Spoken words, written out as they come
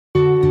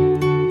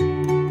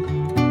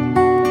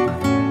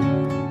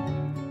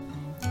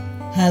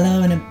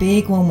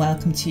big warm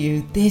welcome to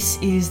you.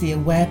 This is the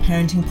Aware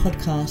Parenting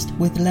Podcast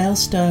with Lael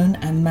Stone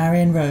and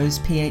Marion Rose,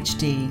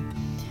 PhD.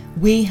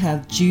 We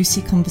have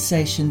juicy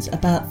conversations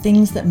about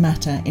things that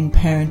matter in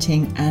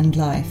parenting and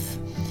life.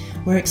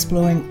 We're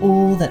exploring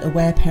all that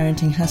Aware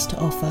Parenting has to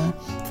offer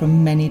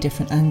from many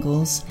different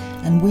angles,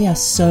 and we are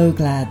so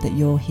glad that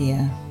you're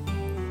here.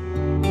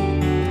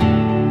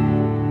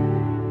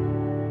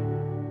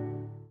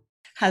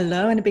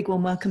 Hello and a big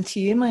warm welcome to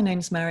you. My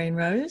name's Marion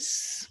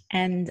Rose.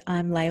 And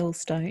I'm Lael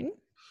Stone.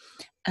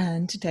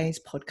 And today's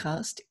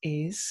podcast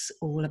is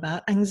all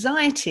about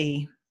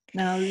anxiety.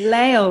 Now,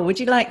 Lael, would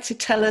you like to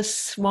tell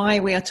us why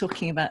we are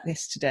talking about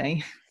this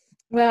today?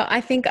 Well,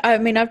 I've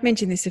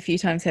mentioned this a few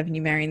times, haven't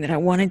you, Marion, that I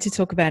wanted to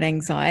talk about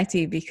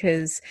anxiety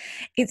because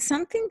it's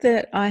something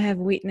that I have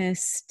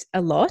witnessed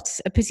a lot,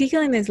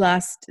 particularly in these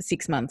last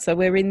 6 months. So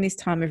we're in this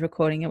time of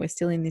recording and we're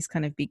still in this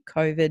kind of big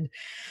COVID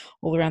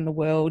all around the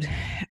world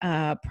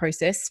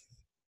process.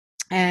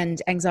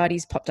 And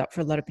anxiety's popped up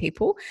for a lot of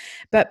people,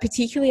 but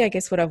particularly, I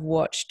guess, what I've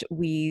watched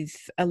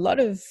with a lot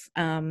of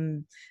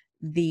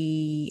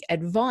the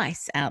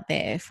advice out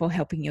there for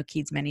helping your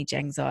kids manage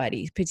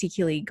anxiety,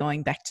 particularly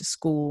going back to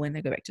school when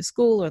they go back to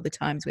school or the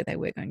times where they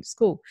were going to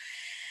school.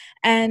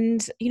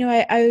 And, you know,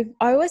 I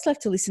always love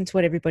to listen to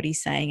what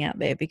everybody's saying out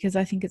there because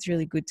I think it's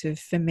really good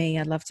for me,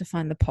 I love to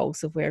find the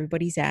pulse of where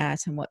everybody's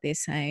at and what they're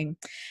saying.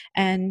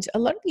 And a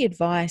lot of the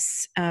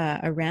advice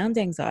around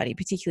anxiety,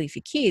 particularly for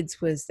kids,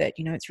 was that,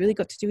 you know, it's really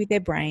got to do with their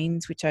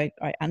brains, which I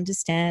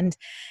understand.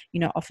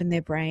 You know, often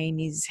their brain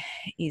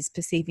is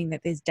perceiving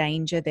that there's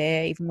danger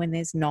there, even when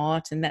there's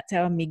not. And that's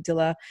our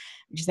amygdala,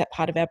 which is that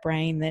part of our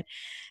brain that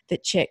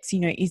checks,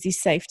 you know, is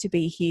this safe to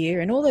be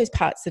here? And all those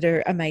parts that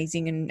are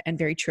amazing and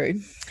very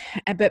true.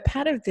 But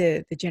part of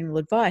the general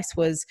advice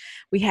was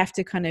we have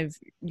to kind of,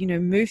 you know,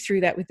 move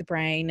through that with the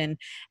brain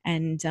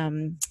and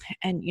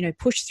you know,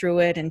 push through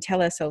it and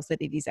tell ourselves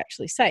that it is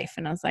actually safe.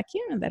 And I was like,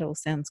 yeah, that all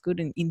sounds good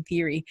in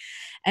theory.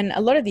 And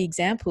a lot of the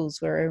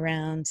examples were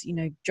around, you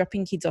know,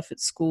 dropping kids off at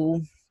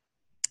school,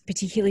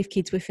 particularly if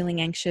kids were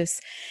feeling anxious,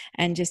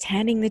 and just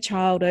handing the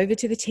child over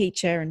to the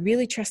teacher and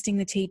really trusting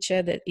the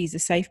teacher that is a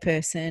safe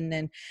person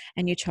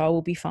and your child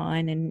will be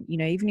fine. And, you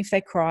know, even if they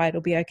cry, it'll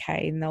be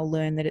okay. And they'll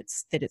learn that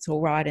it's all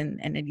right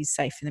and it is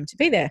safe for them to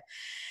be there.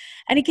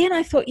 And again,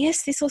 I thought,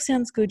 yes, this all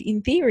sounds good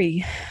in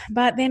theory.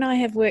 But then I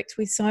have worked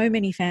with so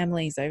many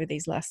families over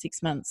these last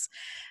 6 months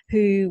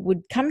who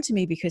would come to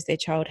me because their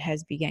child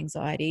has big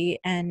anxiety,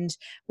 and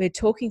we're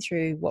talking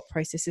through what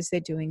processes they're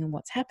doing and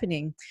what's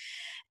happening.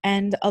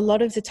 And a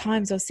lot of the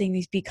times I was seeing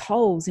these big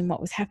holes in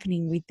what was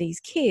happening with these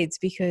kids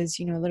because,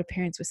 you know, a lot of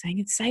parents were saying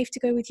it's safe to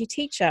go with your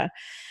teacher.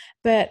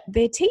 But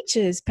their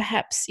teachers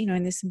perhaps, you know,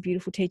 and there's some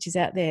beautiful teachers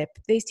out there,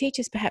 these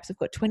teachers perhaps have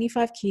got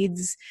 25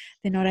 kids.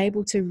 They're not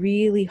able to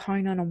really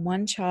hone on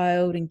one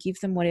child and give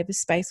them whatever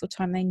space or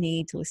time they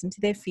need to listen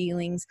to their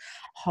feelings,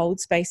 hold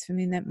space for them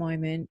in that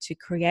moment, to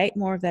create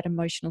more of that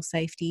emotional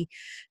safety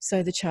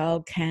so the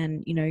child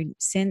can, you know,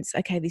 sense,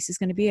 okay, this is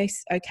going to be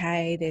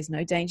okay, there's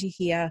no danger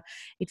here,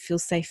 it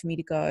feels safe for me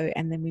to go,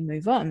 and then we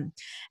move on.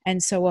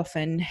 And so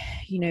often,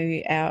 you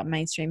know, our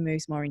mainstream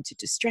moves more into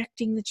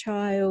distracting the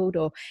child,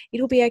 or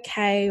it'll be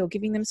okay, or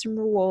giving them some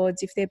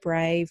rewards if they're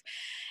brave,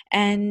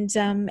 and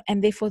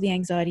therefore the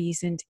anxiety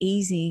isn't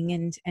easing,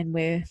 and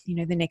we're, you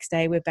know, the next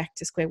day we're back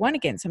to square one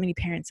again. So many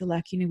parents are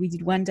like, you know, we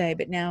did one day,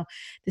 but now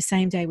the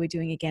same day we're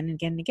doing again and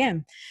again and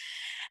again.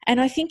 And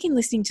I think in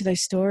listening to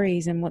those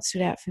stories, and what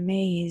stood out for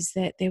me is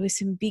that there were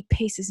some big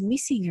pieces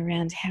missing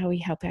around how we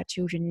help our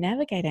children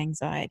navigate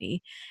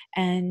anxiety.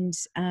 And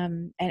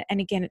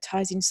again, it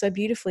ties in so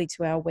beautifully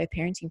to our aware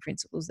parenting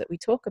principles that we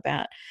talk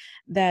about,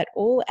 that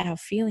all our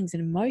feelings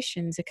and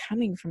emotions are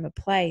coming from a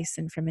place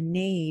and from a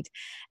need.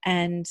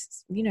 And,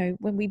 you know,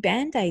 when we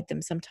band-aid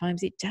them,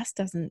 sometimes it just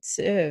doesn't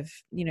serve,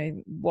 you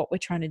know, what we're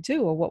trying to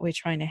do or what we're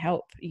trying to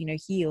help, you know,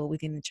 heal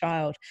within the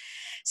child.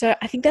 So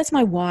I think that's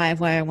my why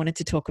I wanted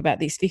to talk about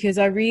this, because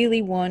I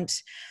really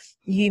want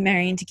you,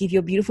 Marion, to give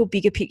your beautiful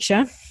bigger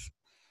picture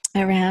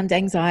around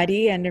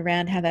anxiety and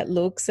around how that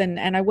looks. And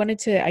I wanted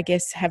to, I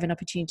guess, have an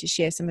opportunity to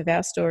share some of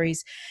our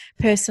stories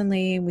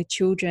personally with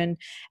children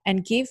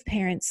and give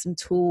parents some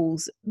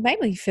tools,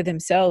 mainly for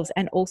themselves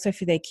and also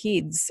for their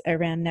kids,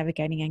 around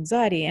navigating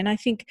anxiety. And I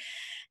think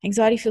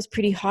anxiety feels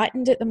pretty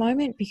heightened at the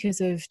moment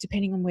because of,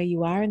 depending on where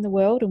you are in the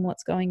world and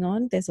what's going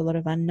on, there's a lot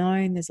of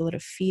unknown, there's a lot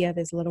of fear,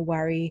 there's a lot of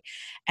worry,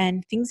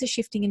 and things are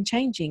shifting and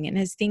changing. And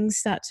as things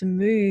start to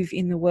move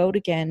in the world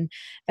again,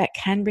 that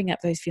can bring up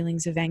those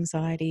feelings of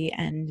anxiety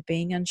and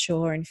being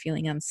unsure and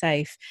feeling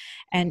unsafe.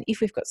 And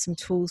if we've got some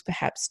tools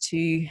perhaps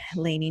to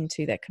lean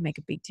into, that can make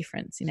a big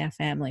difference in our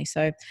family.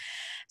 So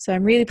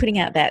I'm really putting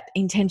out that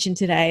intention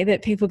today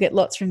that people get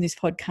lots from this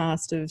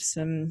podcast of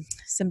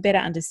some better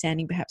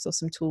understanding perhaps, or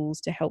some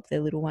tools to help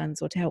their little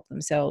ones or to help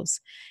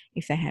themselves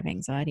if they have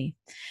anxiety.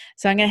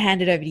 So I'm going to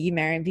hand it over to you,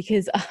 Marion,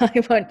 because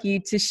I want you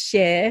to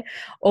share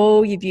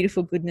all your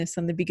beautiful goodness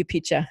on the bigger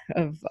picture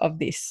of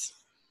this.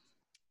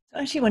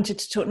 I actually wanted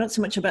to talk not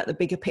so much about the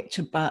bigger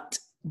picture, but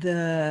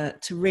to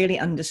really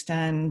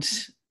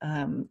understand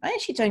I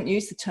actually don't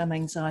use the term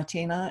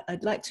anxiety, and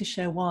I'd like to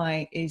share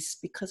why, is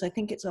because I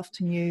think it's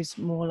often used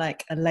more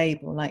like a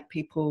label, like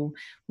people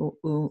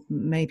will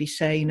maybe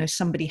say, you know,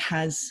 somebody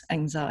has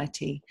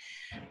anxiety.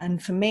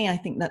 And for me, I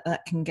think that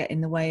that can get in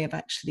the way of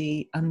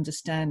actually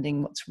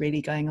understanding what's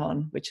really going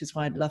on, which is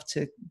why I'd love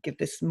to give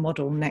this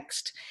model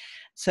next.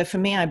 So for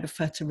me, I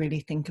prefer to really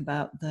think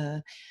about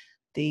the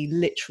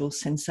literal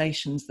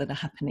sensations that are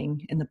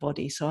happening in the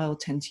body. So I'll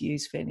tend to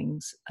use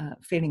feeling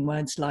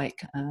words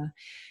like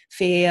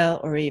fear,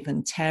 or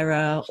even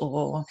terror,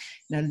 or,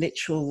 you know,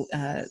 literal,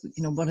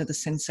 you know, what are the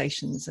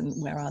sensations and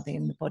where are they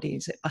in the body?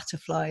 Is it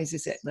butterflies?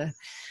 Is it the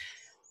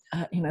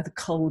you know, the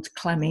cold,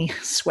 clammy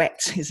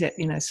sweat? Is it,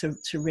 you know, so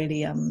to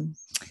really,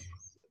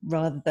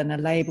 rather than a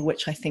label,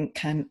 which I think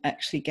can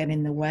actually get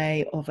in the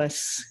way of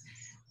us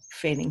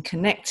feeling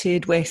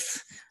connected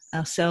with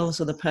ourselves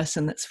or the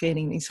person that's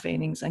feeling these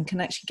feelings, and can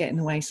actually get in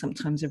the way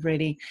sometimes of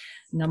really,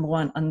 number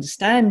one,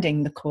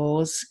 understanding the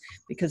cause,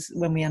 because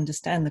when we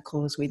understand the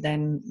cause, we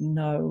then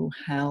know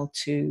how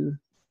to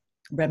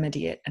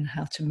remedy it and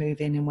how to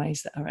move in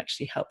ways that are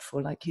actually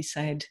helpful, like you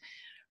said,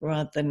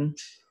 rather than,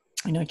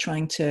 you know,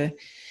 trying to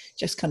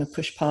just kind of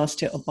push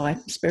past it, or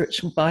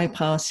spiritual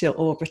bypass it,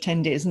 or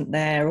pretend it isn't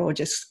there, or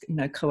just, you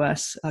know,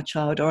 coerce our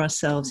child or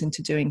ourselves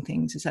into doing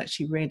things. It's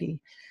actually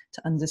really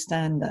to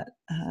understand that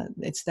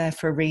it's there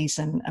for a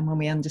reason, and when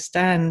we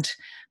understand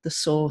the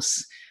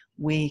source,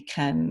 we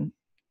can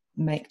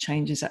make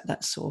changes at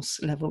that source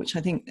level, which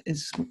I think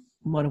is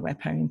what aware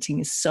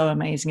parenting is so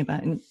amazing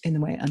about, in the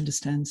way it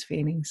understands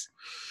feelings.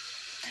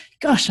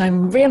 Gosh,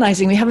 I'm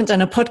realizing we haven't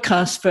done a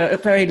podcast for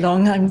very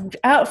long. I'm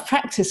out of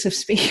practice of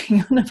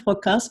speaking on a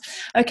podcast.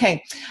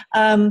 Okay,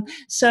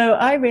 so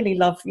I really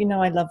love, you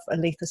know, I love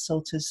Aletha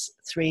Salter's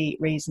 3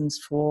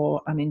 reasons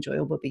for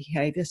unenjoyable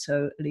behavior.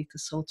 So Aletha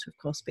Salter, of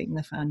course, being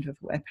the founder of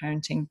Aware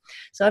Parenting.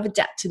 So I've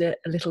adapted it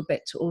a little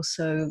bit to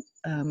also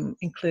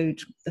include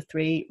the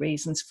 3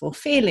 reasons for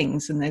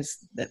feelings, and there's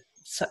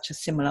such a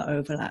similar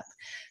overlap.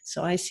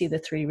 So I see the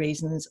 3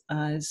 reasons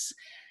as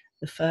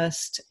the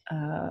first,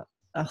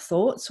 our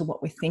thoughts, or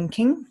what we're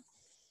thinking,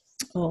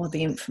 or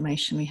the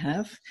information we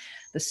have.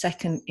 The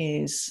second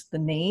is the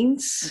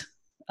needs,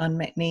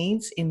 unmet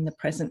needs in the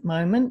present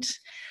moment.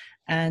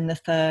 And the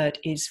third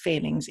is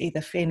feelings,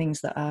 either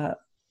feelings that are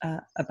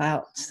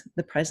about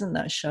the present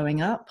that are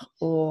showing up,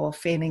 or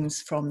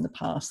feelings from the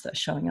past that are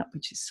showing up,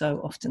 which is so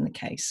often the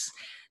case,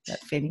 that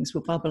feelings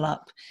will bubble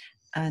up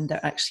and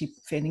they're actually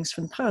feelings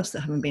from the past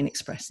that haven't been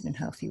expressed in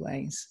healthy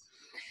ways.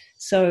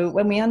 So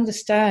when we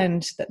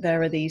understand that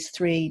there are these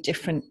 3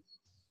 different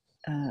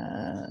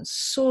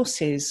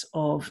sources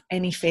of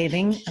any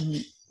feeling,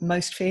 and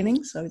most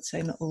feelings, I would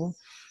say, not all,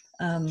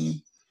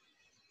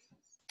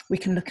 we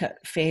can look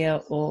at fear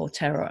or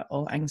terror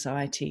or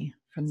anxiety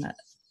from that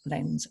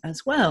lens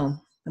as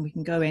well. And we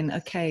can go in,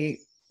 okay,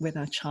 with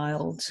our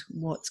child,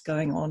 what's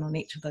going on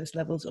each of those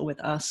levels, or with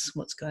us,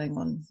 what's going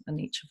on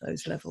each of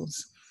those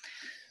levels.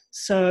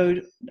 So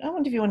I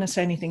wonder if you want to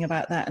say anything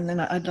about that, and then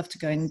I'd love to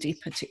go in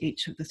deeper to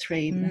each of the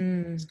 3. It's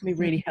going to be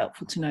really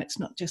helpful to know it's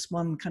not just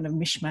one kind of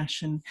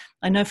mishmash. And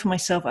I know for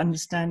myself,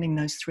 understanding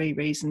those 3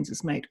 reasons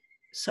has made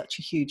such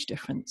a huge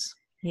difference.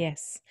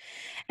 Yes.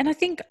 And I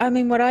think, I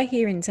mean, what I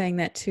hear in saying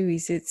that too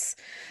is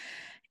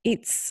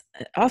it's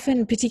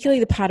often particularly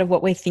the part of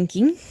what we're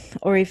thinking,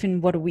 or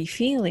even what are we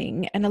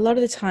feeling. And a lot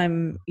of the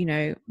time, you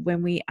know,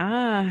 when we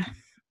are,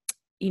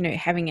 you know,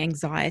 having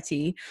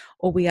anxiety,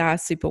 or we are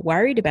super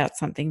worried about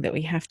something that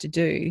we have to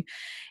do,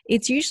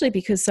 it's usually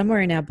because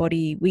somewhere in our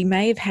body we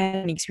may have had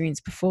an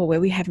experience before where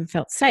we haven't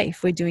felt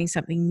safe. We're doing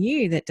something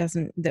new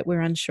that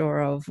we're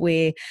unsure of.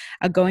 We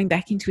are going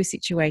back into a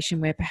situation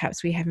where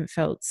perhaps we haven't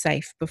felt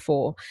safe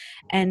before.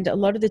 And a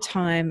lot of the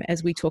time,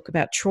 as we talk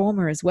about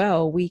trauma as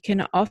well, we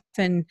can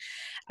often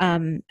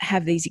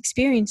have these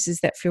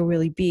experiences that feel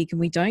really big, and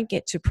we don't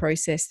get to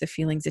process the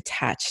feelings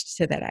attached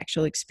to that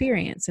actual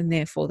experience, and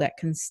therefore that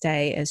can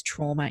stay as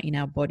trauma in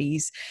our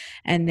bodies.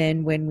 And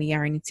then when we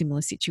are in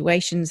similar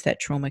situations, that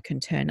trauma can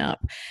turn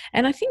up.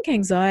 And I think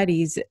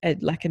anxiety is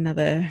like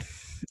another,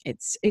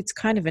 it's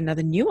kind of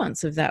another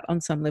nuance of that on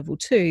some level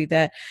too,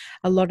 that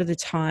a lot of the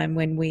time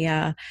when we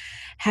are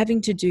having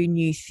to do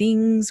new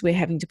things, we're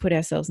having to put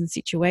ourselves in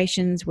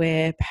situations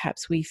where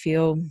perhaps we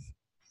feel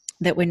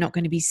that we're not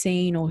going to be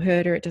seen or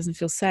heard, or it doesn't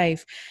feel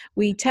safe,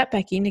 we tap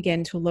back in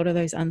again to a lot of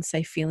those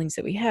unsafe feelings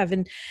that we have.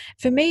 And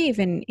for me,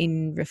 even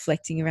in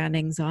reflecting around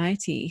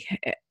anxiety,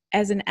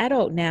 as an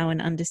adult now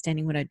and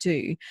understanding what I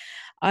do,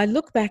 I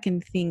look back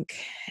and think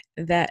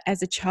that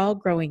as a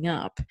child growing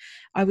up,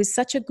 I was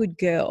such a good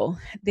girl.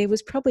 There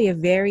was probably a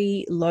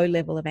very low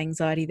level of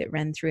anxiety that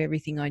ran through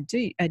everything I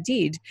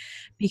did,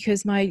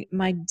 because my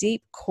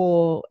deep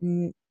core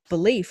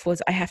belief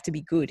was I have to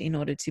be good in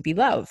order to be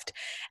loved.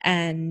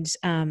 And,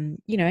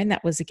 and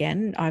that was,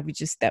 again,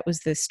 that was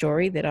the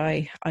story that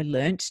I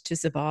learned to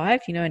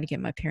survive, and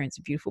again, my parents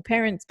are beautiful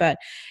parents, but,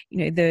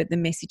 the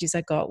messages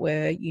I got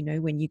were,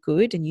 when you're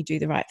good and you do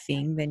the right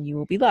thing, then you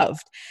will be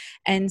loved.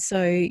 And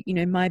so,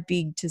 my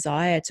big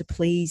desire to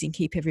please and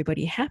keep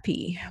everybody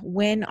happy,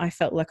 when I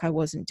felt like I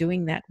wasn't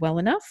doing that well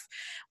enough,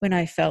 when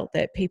I felt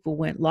that people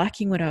weren't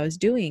liking what I was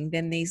doing,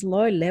 then these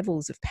low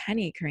levels of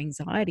panic or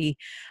anxiety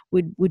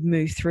would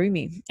move through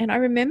me. And I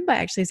remember,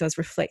 actually, as I was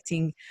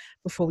reflecting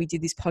before we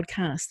did this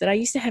podcast, that I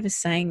used to have a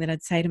saying that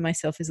I'd say to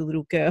myself as a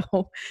little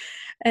girl.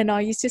 And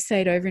I used to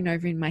say it over and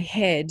over in my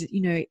head,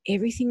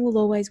 everything will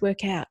always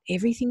work out.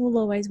 Everything will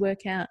always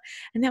work out.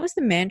 And that was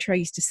the mantra I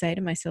used to say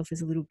to myself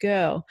as a little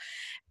girl,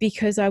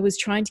 because I was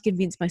trying to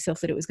convince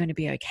myself that it was going to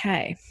be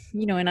okay.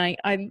 And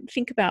I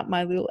think about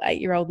my little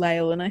 8-year-old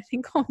Lael, and I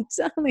think, oh,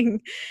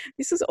 darling,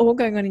 this was all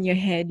going on in your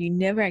head. You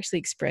never actually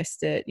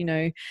expressed it.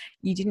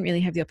 You didn't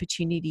really have the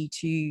opportunity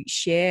to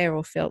share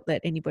or felt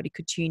that anybody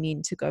could tune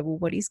in to go, well,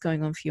 what is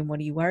going on for you and what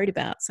are you worried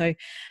about? So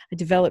I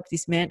developed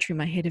this mantra in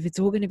my head of, it's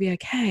all going to be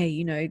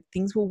okay.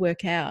 Things will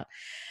work out.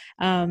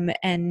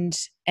 And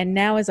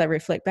now as I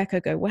reflect back, I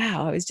go,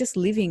 wow, I was just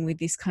living with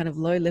this kind of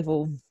low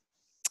level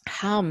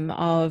hum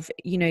of,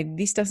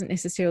 this doesn't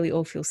necessarily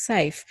all feel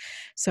safe.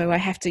 So I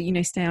have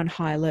to, stay on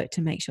high alert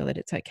to make sure that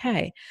it's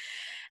okay.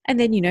 And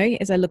then,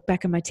 as I look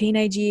back at my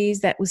teenage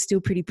years, that was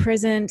still pretty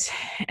present.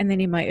 And then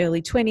in my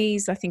early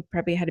 20s, I think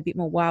probably had a bit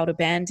more wild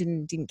abandon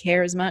and didn't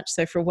care as much.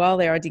 So for a while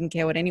there, I didn't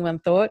care what anyone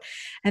thought.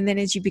 And then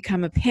as you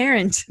become a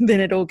parent, then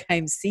it all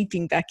came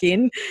seeping back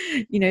in,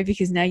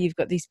 because now you've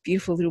got this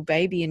beautiful little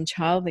baby and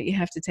child that you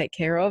have to take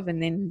care of.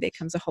 And then there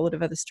comes a whole lot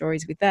of other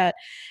stories with that.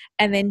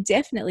 And then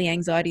definitely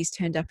anxiety's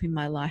turned up in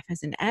my life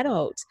as an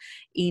adult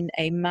in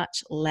a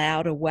much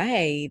louder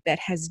way that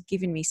has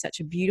given me such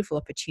a beautiful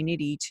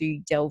opportunity to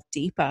delve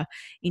deeper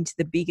into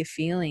the bigger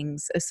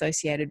feelings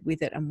associated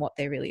with it and what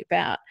they're really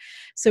about.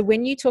 So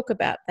when you talk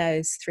about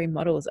those 3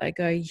 models, I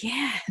go,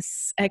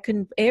 yes,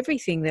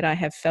 everything that I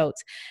have felt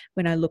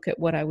when I look at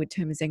what I would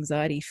term as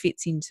anxiety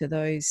fits into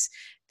those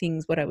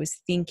things, what I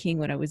was thinking,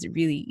 what I was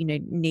really,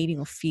 needing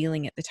or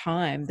feeling at the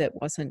time that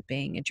wasn't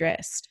being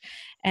addressed.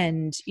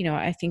 And,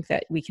 I think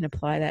that we can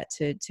apply that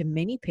to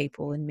many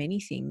people and many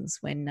things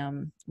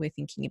when we're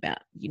thinking about,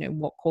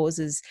 what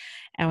causes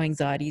our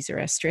anxieties or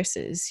our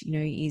stresses.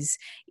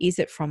 Is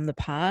it from the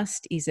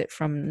past? Is it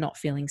from not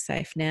feeling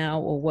safe now?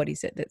 Or what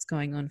is it that's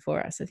going on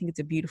for us? I think it's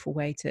a beautiful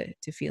way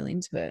to feel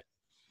into it.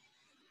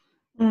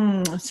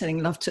 I'm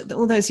sending love to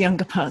all those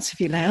younger parts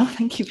of you, Lael.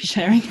 Thank you for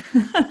sharing.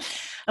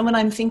 And what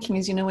I'm thinking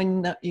is,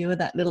 when you were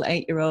that little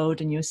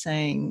 8-year-old and you were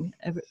saying,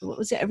 what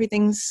was it?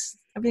 Everything's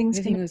going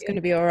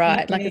to be all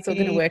right. Like it's all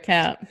going to work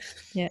out.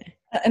 Yeah.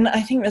 And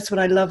I think that's what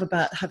I love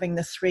about having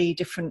the 3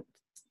 different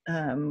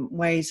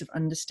ways of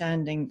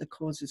understanding the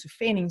causes of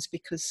feelings,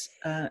 because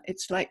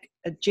it's like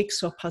a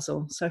jigsaw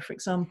puzzle. So, for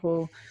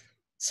example,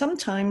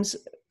 sometimes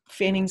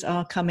feelings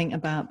are coming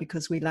about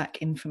because we lack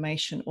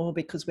information or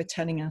because we're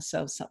telling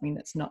ourselves something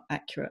that's not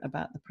accurate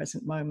about the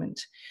present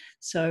moment.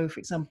 So, for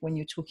example, when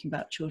you're talking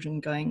about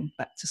children going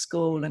back to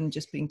school and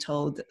just being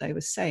told that they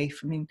were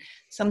safe,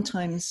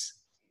 sometimes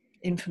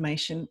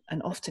information,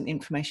 and often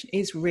information,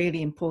 is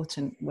really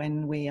important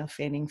when we are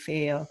feeling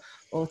fear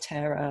or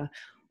terror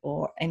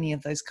or any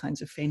of those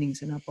kinds of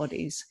feelings in our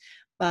bodies.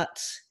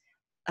 But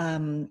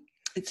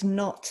it's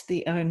not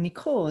the only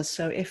cause.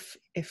 So if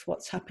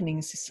what's happening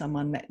is some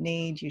unmet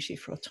need, usually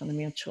for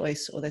autonomy or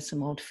choice, or there's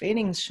some old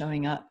feelings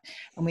showing up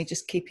and we're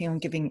just keeping on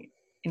giving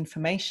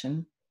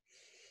information,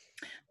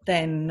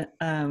 then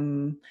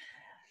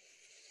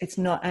it's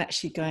not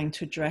actually going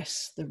to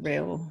address the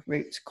real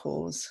root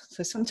cause.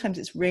 So sometimes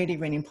it's really,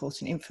 really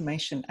important.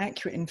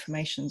 Accurate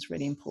information is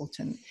really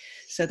important.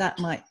 So that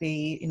might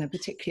be,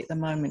 particularly at the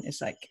moment, is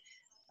like,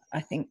 I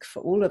think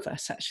for all of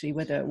us, actually,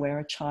 whether we're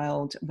a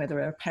child, whether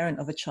we're a parent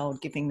of a child,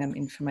 giving them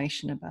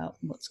information about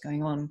what's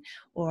going on.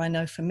 Or I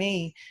know for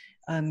me,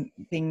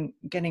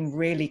 getting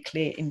really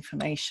clear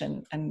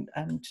information and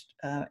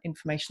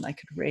information I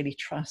could really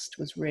trust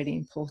was really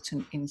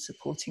important in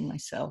supporting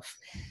myself,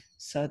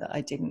 so that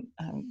I didn't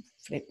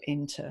flip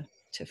into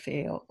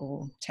fear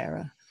or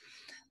terror.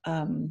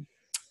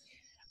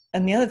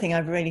 And the other thing I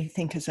really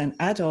think as an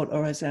adult,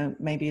 or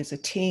maybe as a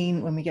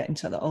teen, when we get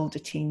into the older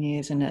teen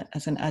years and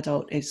as an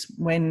adult, is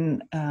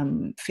when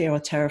fear or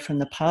terror from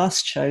the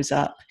past shows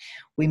up,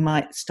 we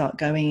might start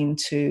going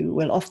into,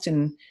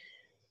 often,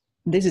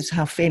 this is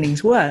how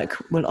feelings work,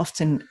 we'll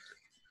often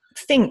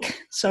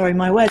think, sorry,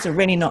 my words are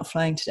really not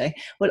flowing today,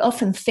 we'll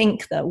often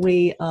think that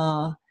we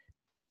are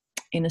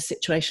in a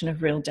situation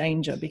of real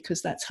danger,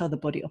 because that's how the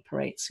body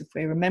operates. If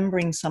we're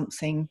remembering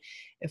something,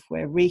 if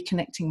we're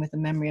reconnecting with a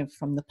memory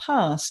from the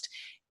past,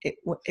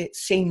 it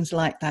seems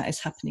like that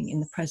is happening in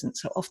the present.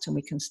 So often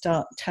we can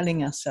start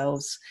telling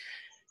ourselves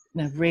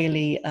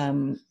really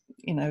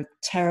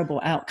terrible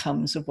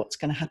outcomes of what's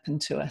going to happen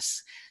to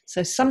us.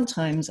 So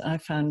sometimes I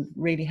found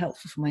really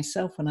helpful for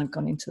myself when I've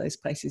gone into those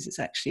places, it's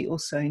actually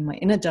also in my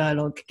inner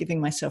dialogue, giving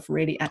myself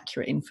really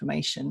accurate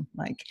information,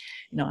 like,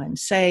 I'm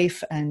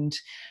safe, and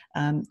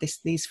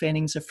these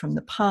feelings are from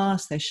the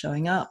past, they're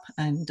showing up,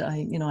 and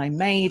I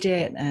made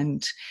it,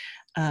 and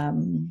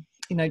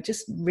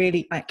just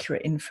really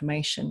accurate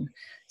information.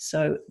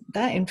 So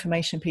that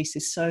information piece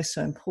is so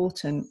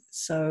important,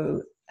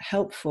 so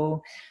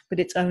helpful, but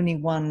it's only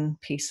one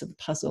piece of the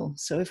puzzle.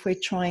 So if we're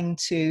trying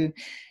to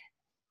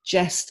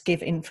just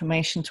give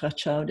information to our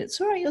child, it's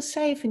all right, you're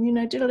safe,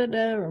 and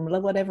or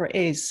whatever it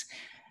is,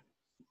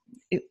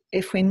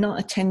 if we're not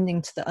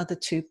attending to the other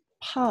two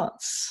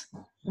parts,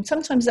 and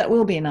sometimes that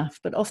will be enough,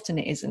 but often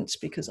it isn't,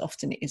 because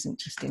often it isn't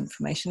just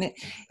information.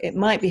 It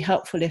might be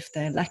helpful if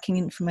they're lacking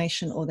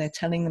information, or they're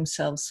telling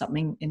themselves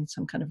something in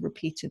some kind of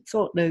repeated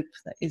thought loop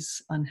that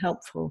is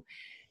unhelpful.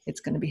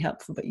 It's going to be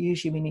helpful, but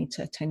usually we need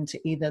to attend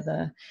to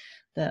either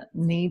the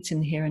needs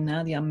in here and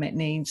now, the unmet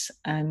needs,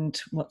 and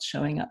what's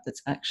showing up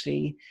that's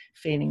actually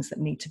feelings that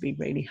need to be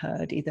really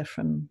heard, either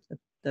from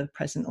the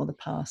present or the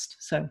past.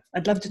 So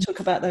I'd love to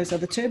talk about those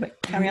other two,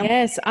 but carry on.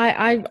 Yes,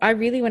 I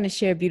really want to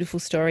share a beautiful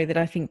story that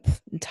I think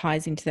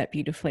ties into that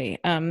beautifully.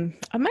 I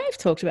may have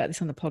talked about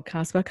this on the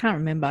podcast, but I can't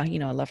remember. I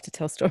love to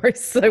tell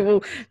stories,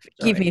 so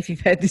forgive me if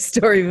you've heard this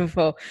story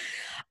before.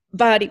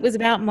 But it was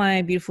about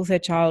my beautiful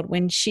third child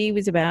when she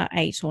was about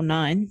 8 or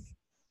 9.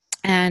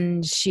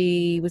 And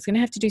she was going to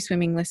have to do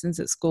swimming lessons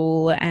at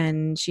school,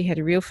 and she had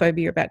a real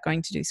phobia about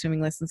going to do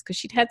swimming lessons because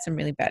she'd had some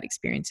really bad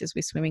experiences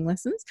with swimming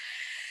lessons.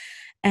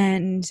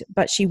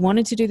 But she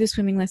wanted to do the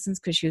swimming lessons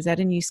because she was at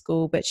a new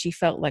school, but she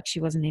felt like she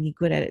wasn't any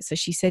good at it. So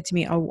she said to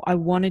me, I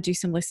want to do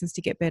some lessons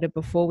to get better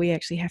before we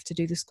actually have to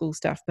do the school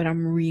stuff, but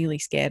I'm really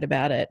scared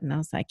about it. And I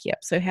was like, yep.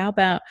 So how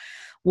about,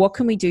 what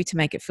can we do to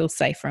make it feel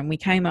safer? And we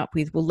came up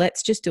with, well,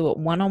 let's just do it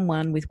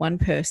one-on-one with one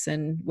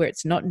person where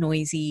it's not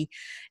noisy.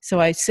 So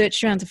I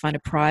searched around to find a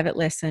private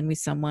lesson with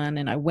someone,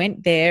 and I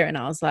went there and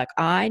I was like,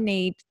 I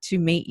need to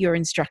meet your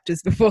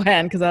instructors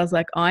beforehand, because I was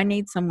like, I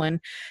need someone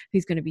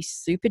who's going to be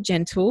super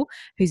gentle,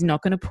 who's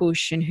not going to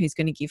push, and who's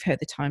going to give her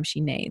the time she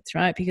needs,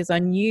 right? Because I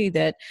knew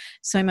that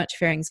so much of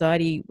her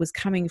anxiety was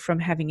coming from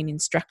having an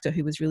instructor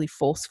who was really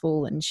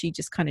forceful, and she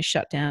just kind of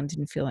shut down,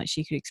 didn't feel like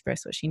she could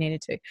express what she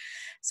needed to.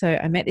 So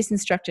I met this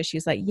instructor. She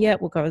was like, yeah,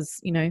 we'll go as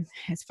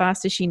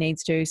fast as she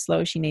needs to,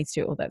 slow as she needs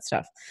to, all that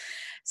stuff.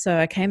 So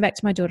I came back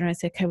to my daughter and I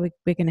said, okay,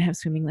 we're going to have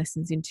swimming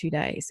lessons in 2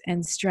 days.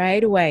 And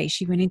straight away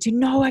she went into,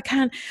 no, I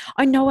can't.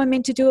 I know I'm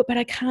meant to do it, but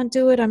I can't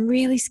do it. I'm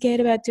really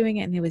scared about doing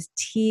it. And there was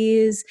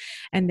tears,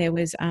 and there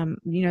was,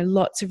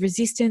 lots of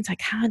resistance. I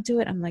can't do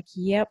it. I'm like,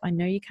 yep, I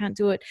know you can't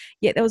do it.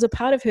 Yet there was a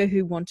part of her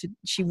who wanted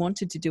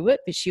to do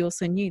it, but she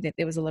also knew that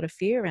there was a lot of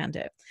fear around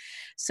it.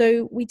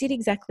 So we did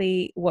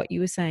exactly what you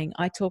were saying.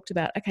 I talked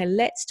about, okay,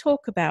 let's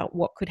talk about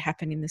what could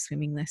happen in the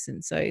swimming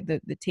lesson. So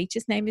the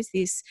teacher's name is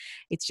this.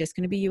 It's just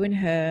going to be you and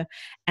her.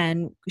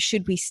 And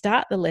should we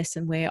start the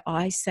lesson where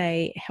I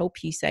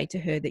help you say to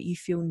her that you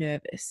feel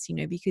nervous,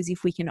 because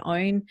if we can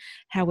own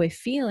how we're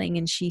feeling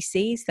and she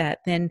sees that,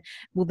 then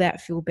will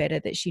that feel better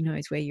that she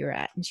knows where you're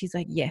at? And she's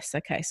like, yes.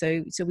 Okay.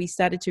 So we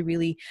started to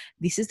really,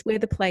 this is where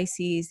the place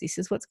is. This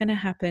is what's going to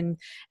happen.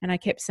 And I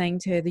kept saying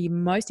to her, the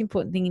most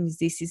important thing is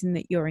this isn't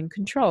that you're in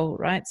control,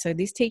 right? So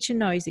this teacher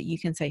knows that you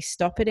can say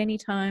stop at any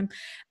time,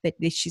 that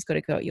she's got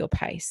to go at your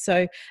pace.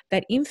 So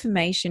that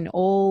information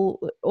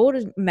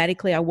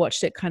automatically, I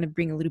watched it kind of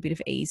bring a little bit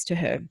of ease to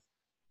her.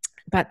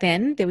 But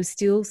then there was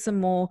still some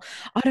more,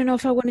 I don't know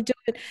if I want to do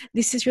it.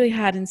 This is really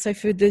hard. And so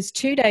for those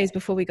 2 days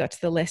before we got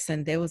to the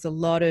lesson, there was a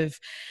lot of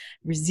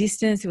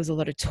resistance. There was a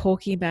lot of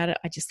talking about it.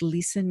 I just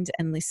listened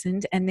and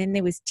listened. And then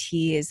there was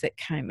tears that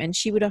came. And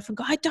she would often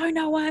go, I don't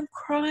know why I'm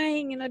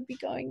crying. And I'd be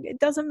going, it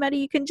doesn't matter.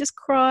 You can just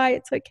cry.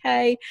 It's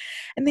okay.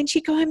 And then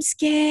she'd go, I'm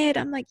scared.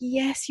 I'm like,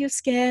 yes, you're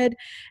scared.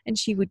 And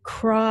she would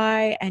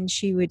cry, and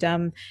she would,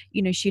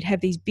 she'd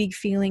have these big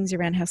feelings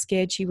around how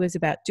scared she was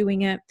about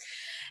doing it.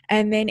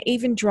 And then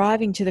even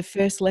driving to the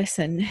first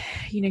lesson,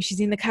 she's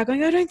in the car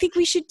going, I don't think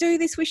we should do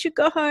this. We should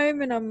go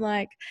home. And I'm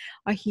like,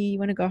 I hear you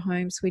want to go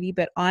home, sweetie,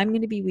 but I'm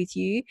going to be with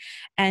you.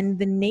 And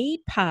the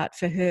need part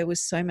for her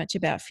was so much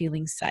about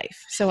feeling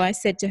safe. So I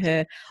said to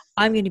her,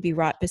 I'm going to be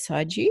right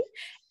beside you.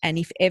 And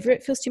if ever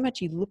it feels too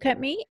much, you look at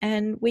me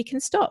and we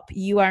can stop.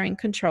 You are in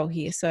control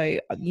here. So,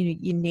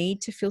 you need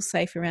to feel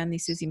safe around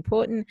this is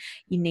important.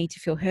 You need to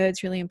feel heard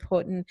is really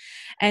important.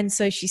 And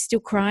so she's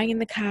still crying in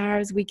the car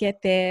as we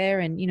get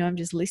there. And, I'm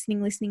just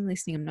listening.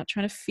 I'm not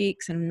trying to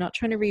fix, and I'm not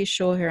trying to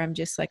reassure her. I'm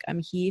just like, I'm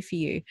here for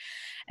you.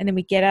 And then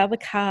we get out of the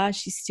car.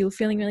 She's still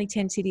feeling really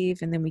tentative.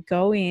 And then we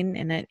go in.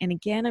 And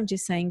again, I'm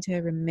just saying to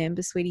her,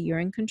 remember, sweetie, you're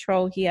in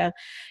control here.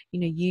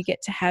 You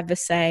get to have a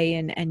say,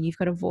 and you've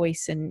got a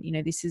voice. And,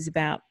 this is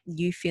about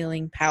you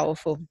feeling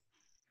powerful.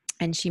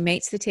 And she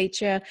meets the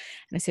teacher, and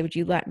I said, would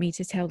you like me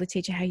to tell the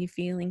teacher how you're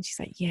feeling? She's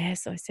like,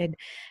 yes. I said,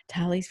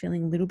 Tali's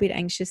feeling a little bit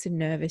anxious and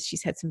nervous.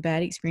 She's had some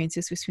bad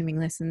experiences with swimming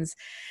lessons.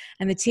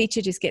 And the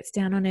teacher just gets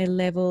down on her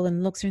level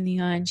and looks her in the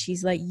eye, and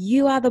she's like,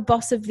 you are the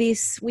boss of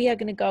this. We are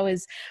going to go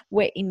as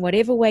in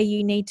whatever way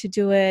you need to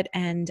do it.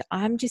 And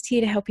I'm just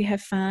here to help you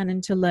have fun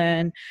and to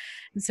learn.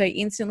 And so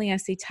instantly I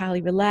see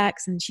Tali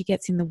relax, and she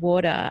gets in the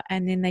water,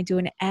 and then they do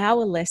an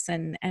hour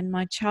lesson. And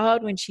my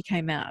child, when she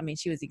came out, I mean,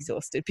 she was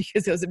exhausted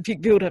because there was a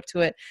big build up to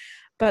it,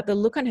 but the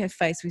look on her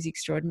face was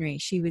extraordinary.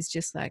 She was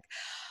just like,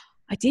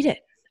 I did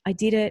it. I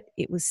did it.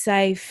 It was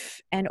safe.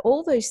 And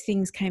all those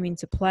things came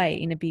into play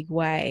in a big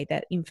way.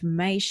 That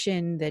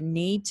information, the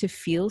need to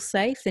feel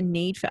safe, the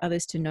need for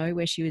others to know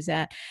where she was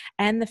at,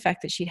 and the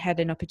fact that she'd had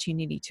an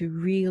opportunity to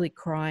really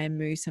cry and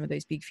move some of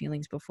those big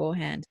feelings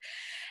beforehand.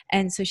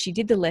 And so she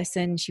did the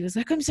lesson. She was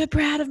like, I'm so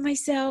proud of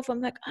myself.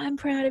 I'm like, I'm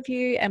proud of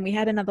you. And we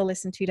had another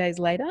lesson 2 days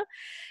later.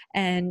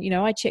 And,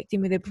 I checked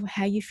in with her,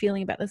 how are you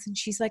feeling about this? And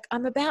she's like,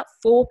 I'm about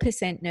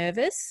 4%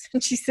 nervous.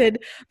 And she said,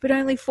 but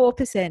only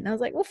 4%. And I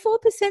was like, well,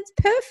 4%'s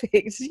perfect,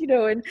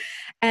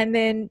 and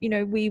then,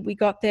 we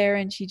got there,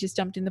 and she just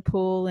jumped in the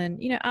pool.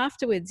 And,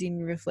 afterwards,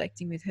 in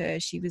reflecting with her,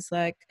 she was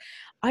like,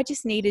 I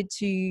just needed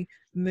to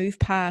move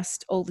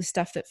past all the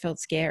stuff that felt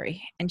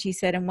scary. And she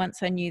said, and once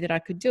I knew that I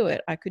could do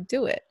it, I could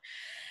do it.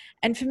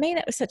 And for me,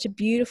 that was such a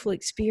beautiful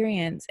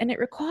experience, and it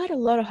required a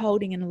lot of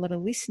holding and a lot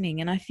of listening.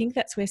 And I think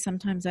that's where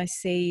sometimes I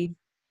see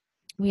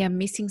we are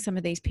missing some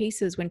of these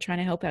pieces when trying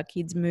to help our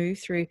kids move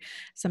through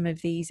some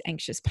of these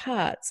anxious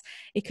parts.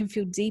 It can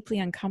feel deeply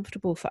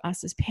uncomfortable for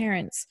us as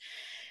parents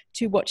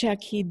to watch our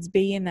kids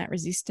be in that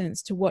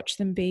resistance, to watch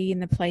them be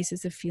in the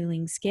places of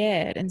feeling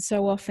scared. And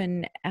so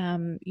often,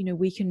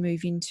 we can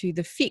move into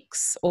the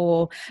fix,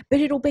 but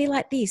it'll be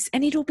like this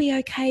and it'll be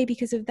okay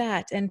because of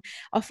that. And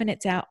often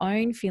it's our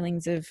own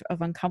feelings of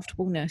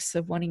uncomfortableness,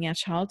 of wanting our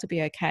child to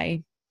be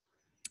okay,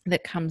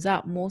 that comes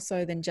up more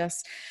so than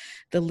just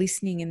the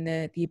listening and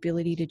the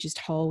ability to just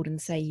hold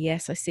and say,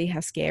 yes, I see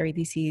how scary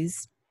this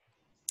is.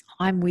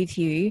 I'm with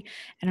you,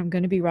 and I'm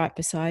going to be right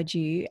beside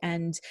you,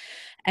 and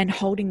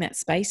holding that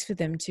space for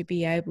them to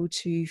be able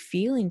to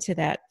feel into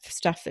that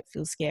stuff that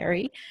feels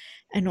scary,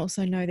 and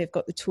also know they've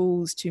got the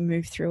tools to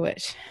move through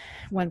it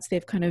once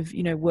they've kind of,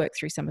 worked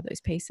through some of those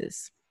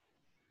pieces.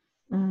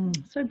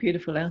 So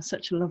beautiful. That's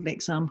such a lovely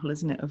example,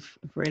 isn't it, of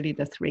really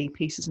the three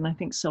pieces. And I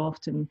think so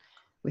often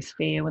with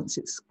fear, once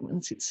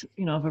it's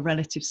of a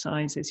relative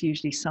size, there's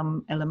usually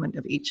some element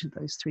of each of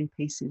those three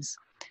pieces.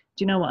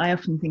 Do you know what I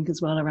often think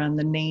as well around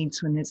the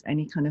needs when there's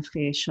any kind of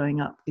fear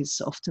showing up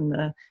is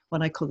often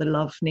what I call the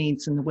love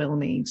needs and the will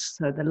needs.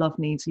 So the love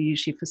needs are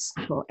usually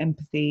for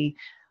empathy,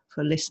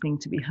 for listening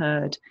to be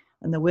heard,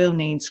 and the will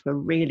needs for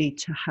really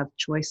to have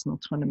choice and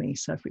autonomy.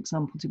 So for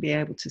example, to be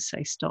able to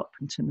say stop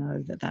and to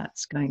know that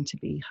that's going to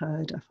be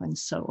heard, I find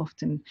so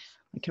often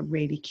like a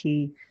really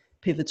key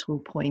pivotal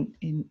point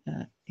in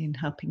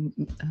helping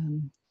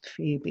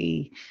fear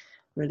be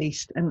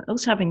released, and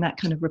also having that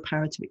kind of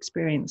reparative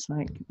experience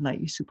like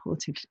you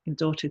supported your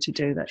daughter to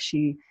do, that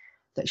she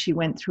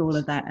went through all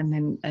of that, and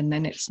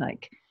then it's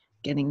like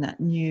getting that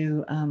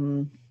new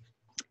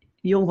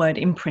your word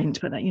imprint,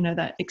 but that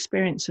that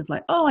experience of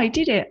like, oh, I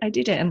did it.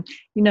 And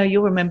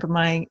you'll remember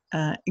my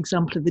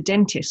example of the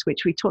dentist,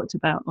 which we talked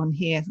about on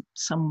here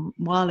some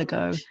while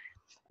ago,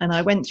 and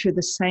I went through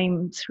the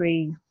same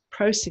three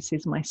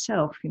processes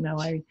myself.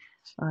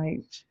 I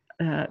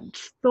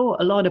thought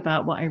a lot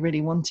about what I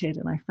really wanted,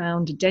 and I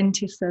found a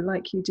dentist. So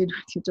like you did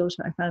with your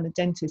daughter, I found a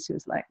dentist who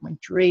was like my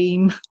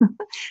dream.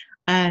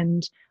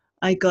 And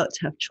I got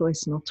to have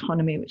choice and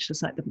autonomy, which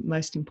was like the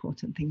most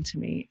important thing to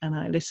me. And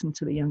I listened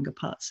to the younger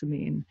parts of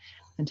me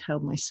and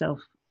held myself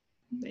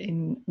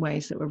in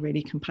ways that were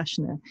really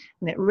compassionate,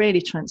 and it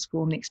really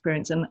transformed the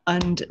experience. And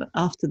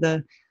after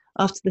the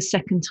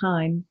second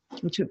time,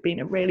 which had been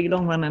a really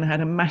long one, and I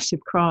had a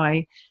massive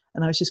cry,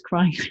 and I was just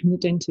crying from the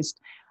dentist.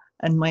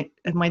 And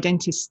my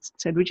dentist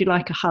said, would you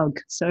like a hug?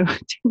 So the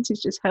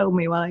dentist just held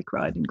me while I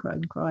cried and cried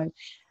and cried.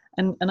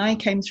 And I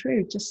came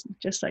through just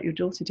like your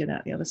daughter did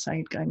out the other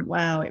side, going,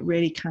 wow, it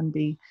really can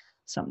be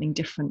something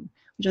different,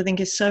 which I think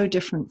is so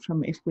different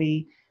from if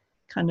we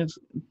kind of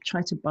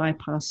try to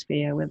bypass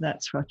fear, whether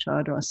that's for our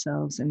child or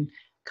ourselves, and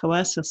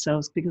coerce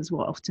ourselves, because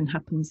what often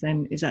happens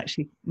then is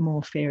actually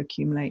more fear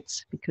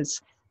accumulates,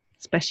 because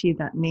especially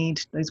that need,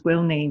 those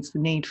will needs, the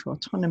need for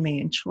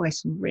autonomy and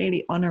choice, and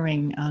really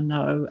honoring our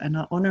no, and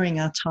honoring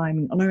our time,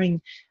 and honoring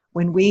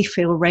when we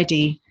feel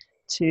ready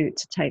to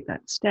take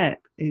that step,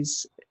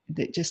 is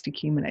that just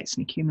accumulates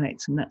and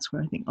accumulates. And that's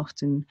where I think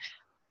often,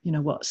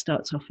 what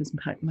starts off as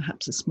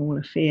perhaps a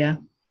smaller fear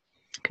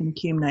can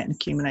accumulate and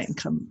accumulate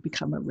and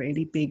become a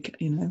really big,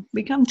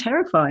 become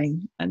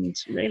terrifying and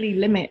really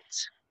limit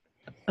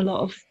a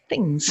lot of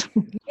things.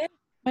 Yeah,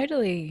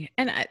 totally.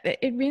 And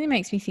it really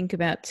makes me think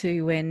about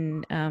too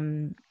when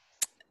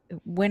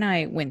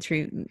I went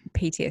through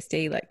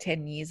PTSD like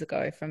 10 years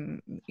ago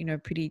from,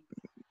 pretty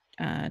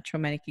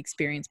traumatic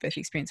experience, birth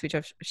experience, which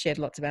I've shared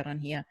lots about on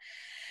here.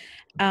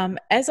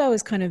 As I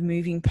was kind of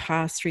moving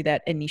past through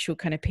that initial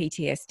kind of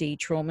PTSD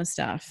trauma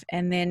stuff,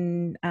 and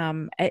then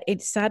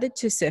it started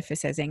to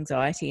surface as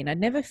anxiety, and I'd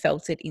never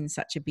felt it in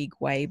such a big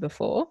way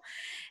before.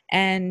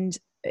 And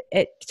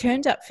it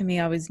turned up for me,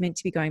 I was meant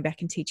to be going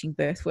back and teaching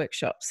birth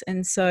workshops.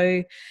 And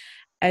so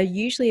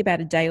usually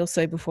about a day or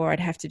so before I'd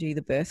have to do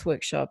the birth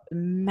workshop,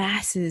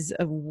 masses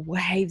of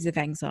waves of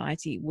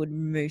anxiety would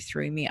move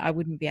through me. I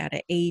wouldn't be able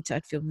to eat.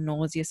 I'd feel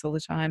nauseous all the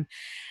time.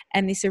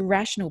 And this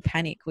irrational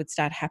panic would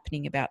start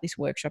happening about this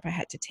workshop I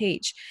had to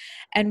teach.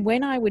 And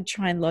when I would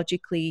try and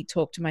logically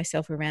talk to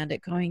myself around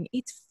it, going,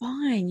 it's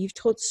fine. You've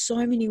taught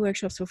so many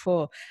workshops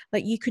before.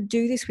 Like, you could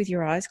do this with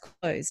your eyes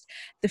closed.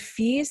 The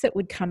fears that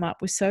would come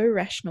up were so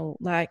irrational,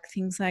 like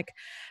things like,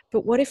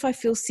 but what if I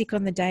feel sick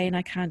on the day and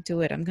I can't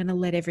do it? I'm going to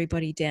let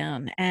everybody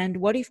down. And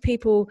what if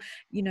people,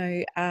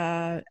 don't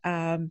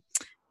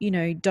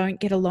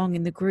get along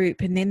in the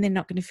group, and then they're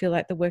not going to feel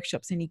like the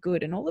workshop's any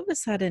good? And all of a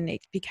sudden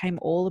it became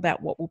all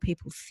about, what will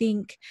people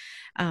think?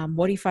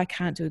 What if I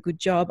can't do a good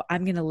job?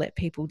 I'm going to let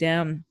people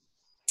down.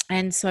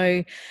 And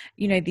so,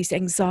 this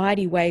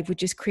anxiety wave would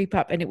just creep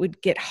up, and it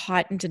would get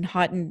heightened and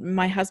heightened.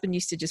 My husband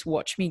used to just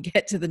watch me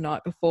get to the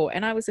night before,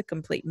 and I was a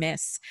complete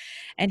mess.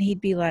 And he'd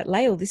be like,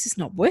 Lael, this is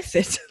not worth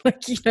it.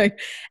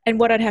 And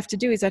what I'd have to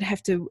do is I'd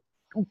have to,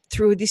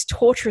 through this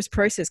torturous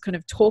process, kind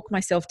of talk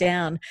myself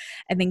down,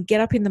 and then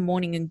get up in the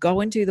morning and go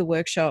and do the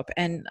workshop.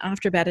 And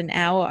after about an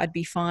hour, I'd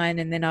be fine,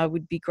 and then I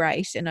would be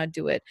great and I'd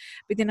do it.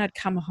 But then I'd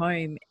come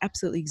home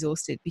absolutely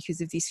exhausted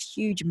because of this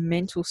huge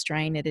mental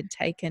strain it had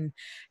taken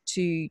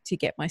to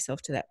get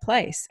myself to that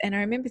place. And I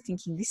remember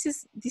thinking, this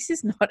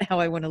is not how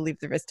I want to live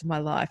the rest of my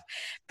life.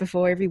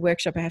 Before every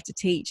workshop I have to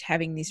teach,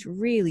 having this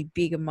really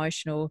big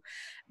emotional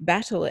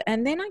battle.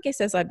 And then I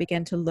guess as I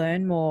began to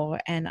learn more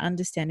and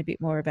understand a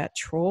bit more about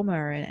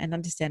trauma and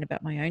understand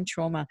about my own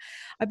trauma,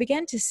 I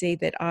began to see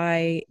that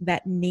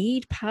that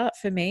need part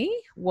for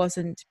me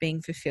wasn't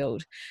being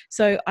fulfilled.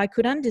 So I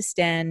could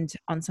understand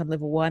on some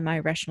level why my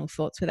rational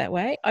thoughts were that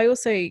way. I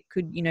also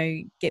could,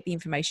 get the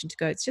information to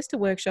go, it's just a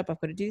workshop,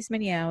 I've got to do this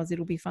many hours,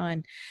 it'll be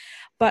fine.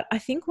 But I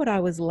think what I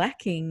was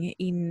lacking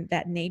in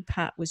that need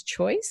part was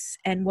choice.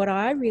 And what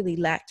I really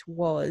lacked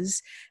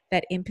was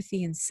that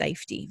empathy and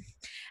safety.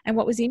 And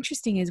what was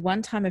interesting is,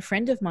 one time a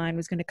friend of mine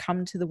was going to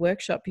come to the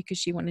workshop because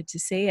she wanted to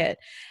see it.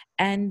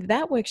 And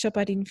that workshop,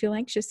 I didn't feel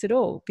anxious at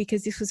all,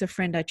 because this was a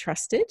friend I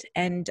trusted,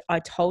 and I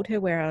told her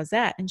where I was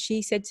at. And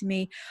she said to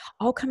me,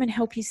 I'll come and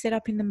help you set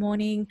up in the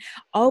morning.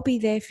 I'll be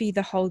there for you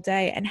the whole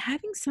day. And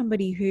having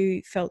somebody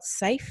who felt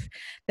safe,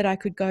 that I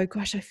could go,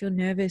 gosh, I feel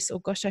nervous, or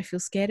gosh, I feel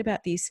scared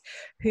about this,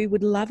 who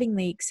would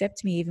lovingly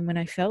accept me even when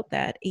I felt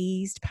that,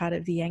 eased part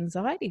of the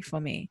anxiety for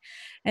me.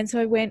 And so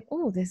I went,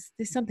 oh, there's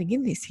something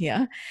in this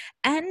here.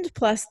 And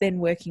plus then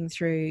working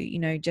through,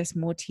 just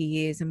more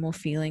tears and more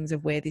feelings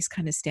of where this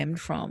kind of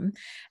stemmed from,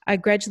 I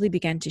gradually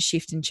began to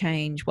shift and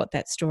change what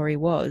that story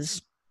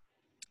was,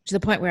 to the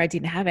point where I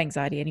didn't have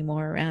anxiety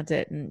anymore around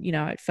it. And,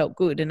 it felt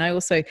good. And I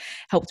also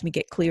helped me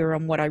get clearer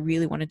on what I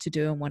really wanted to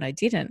do and what I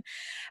didn't.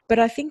 But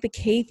I think the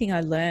key thing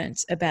I learned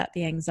about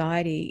the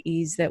anxiety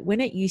is that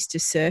when it used to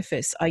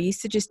surface, I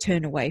used to just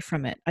turn away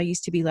from it. I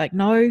used to be like,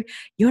 no,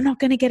 you're not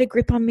going to get a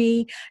grip on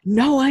me.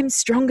 No, I'm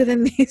stronger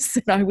than this.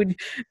 And I would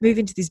move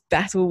into this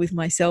battle with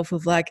myself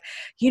of like,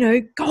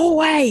 go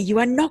away.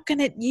 You're not going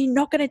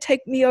to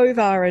take me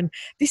over. And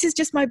this is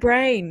just my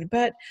brain.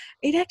 But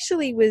it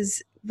actually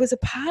was a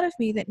part of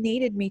me that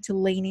needed me to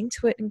lean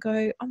into it and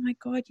go, oh my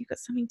God, you've got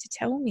something to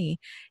tell me.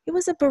 It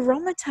was a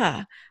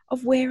barometer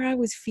of where I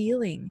was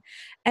feeling.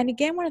 And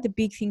again, one of the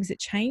big things that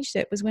changed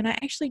it was when I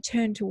actually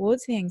turned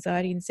towards the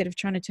anxiety instead of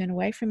trying to turn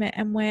away from it,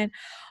 and went,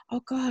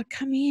 oh God,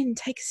 come in,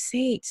 take a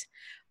seat.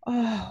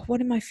 Oh,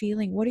 what am I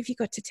feeling? What have you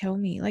got to tell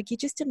me? Like, you're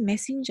just a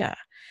messenger.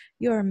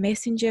 You're a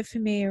messenger for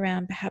me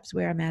around perhaps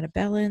where I'm out of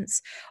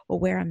balance, or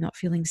where I'm not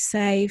feeling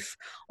safe,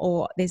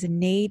 or there's a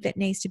need that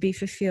needs to be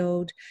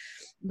fulfilled.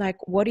 Like,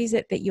 what is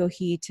it that you're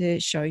here to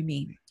show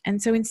me?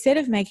 And so instead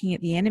of making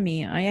it the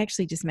enemy, I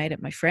actually just made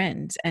it my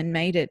friend and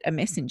made it a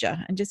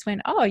messenger, and just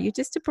went, oh, you're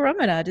just a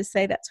barometer to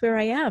say that's where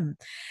I am.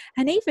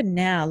 And even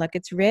now, like,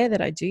 it's rare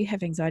that I do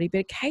have anxiety,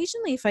 but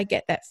occasionally if I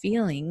get that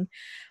feeling,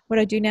 what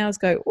I do now is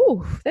go,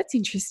 oh, that's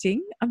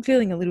interesting. I'm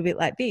feeling a little bit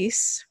like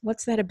this.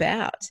 What's that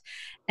about?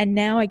 And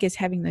now I guess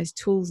having those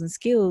tools and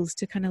skills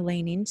to kind of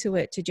lean into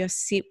it, to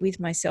just sit with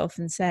myself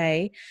and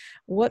say,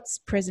 what's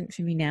present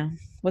for me now?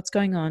 What's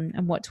going on?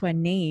 And what do I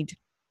need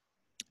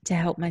to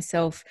help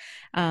myself,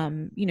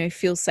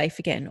 feel safe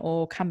again,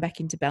 or come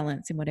back into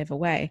balance in whatever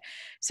way?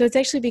 So it's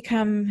actually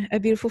become a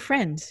beautiful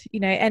friend,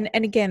 and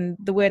again,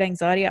 the word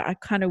anxiety, I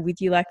kind of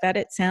with you like that.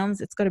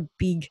 It's got a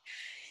big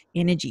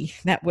energy,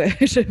 that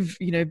word of,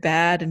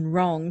 bad and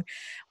wrong.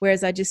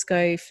 Whereas I just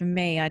go, for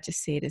me, I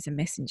just see it as a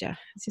messenger.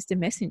 It's just a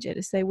messenger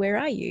to say, where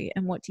are you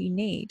and what do you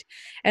need?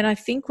 And I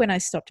think when I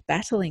stopped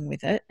battling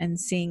with it and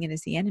seeing it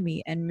as the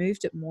enemy, and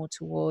moved it more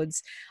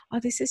towards, oh,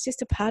 this is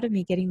just a part of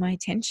me getting my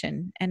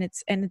attention, and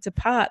it's a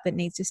part that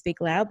needs to speak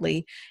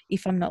loudly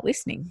if I'm not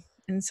listening.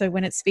 And so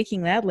when it's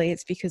speaking loudly,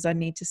 it's because I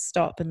need to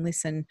stop and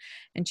listen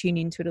and tune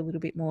into it a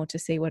little bit more to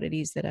see what it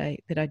is that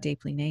I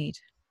deeply need.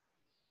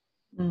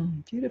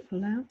 Beautiful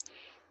now.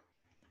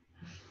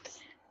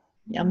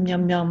 Yum,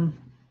 yum, yum.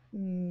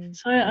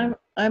 So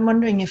I'm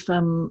wondering if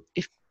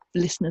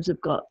listeners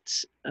have got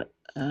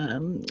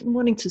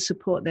wanting to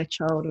support their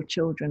child or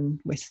children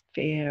with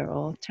fear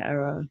or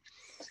terror,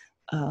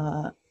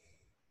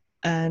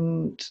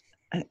 and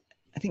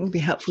I think it'd be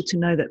helpful to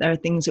know that there are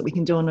things that we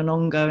can do on an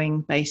ongoing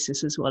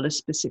basis as well as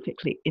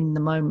specifically in the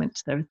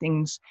moment. There are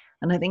things,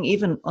 and I think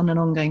even on an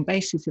ongoing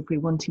basis, if we're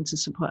wanting to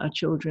support our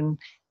children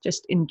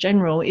just in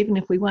general, even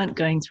if we weren't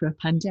going through a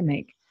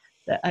pandemic,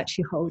 that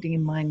actually holding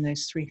in mind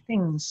those three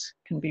things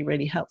can be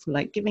really helpful,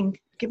 like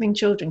giving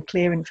children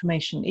clear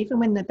information, even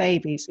when they're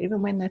babies,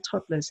 even when they're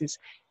toddlers, is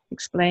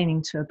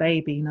explaining to a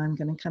baby, you know, I'm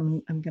going to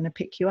come, I'm going to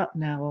pick you up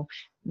now, or,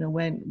 you know,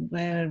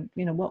 where,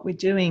 you know, what we're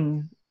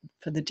doing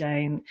for the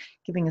day, and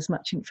giving as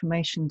much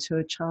information to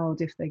a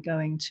child if they're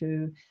going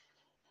to,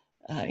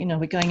 you know,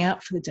 we're going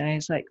out for the day.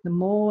 It's like the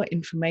more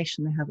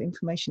information they have,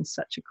 information is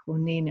such a core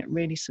need, and it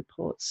really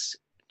supports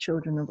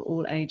children of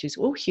all ages,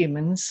 all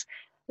humans.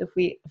 If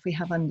we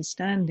have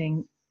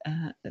understanding,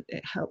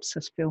 it helps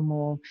us feel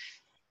more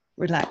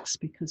relaxed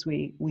because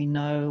we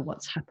know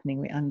what's happening,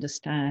 we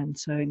understand.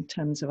 So in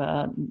terms of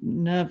our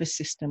nervous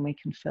system, we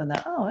can feel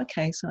that, oh,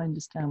 okay, so I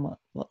understand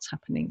what's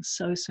happening.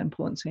 So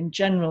important. So in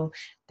general,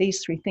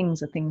 these three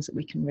things are things that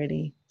we can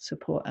really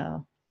support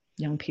our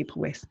young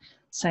people with.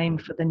 Same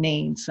for the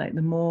needs. Like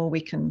the more we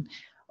can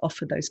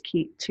offer those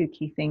two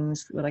key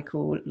things, what I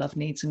call love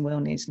needs and will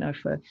needs, you know,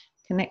 for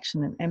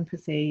connection and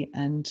empathy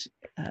and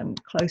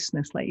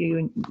closeness, like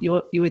you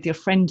with your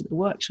friend at the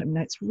workshop. You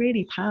know, it's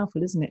really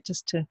powerful, isn't it?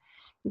 Just to,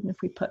 even if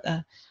we put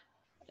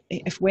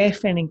if we're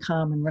feeling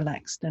calm and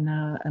relaxed, and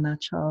our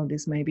child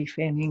is maybe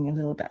feeling a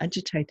little bit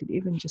agitated,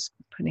 even just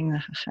putting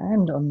a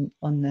hand on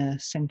the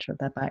center of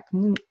their back,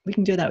 we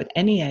can do that with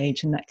any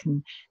age, and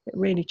it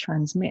really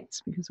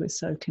transmits because we're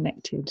so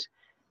connected.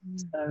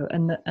 So,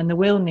 and the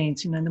will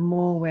needs, you know, the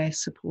more we're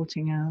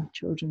supporting our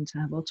children to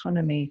have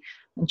autonomy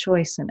and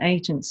choice and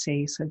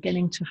agency, so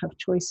getting to have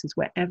choices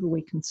wherever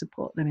we can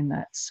support them in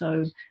that,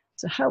 so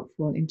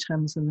helpful in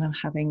terms of them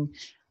having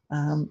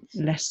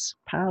less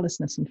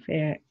powerlessness and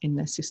fear in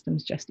their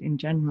systems just in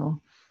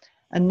general.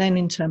 And then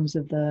in terms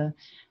of the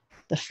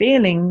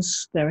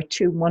feelings, there are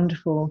two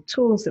wonderful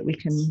tools that we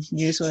can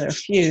use, or there are a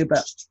few,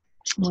 but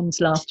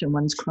one's laughter and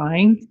one's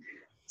crying.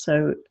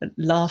 So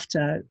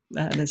laughter,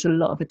 there's a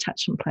lot of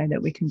attachment play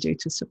that we can do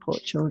to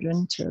support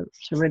children to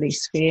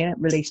release fear,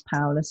 release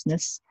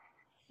powerlessness.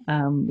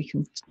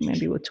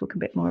 We'll talk a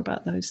bit more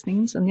about those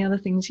things. And the other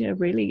things,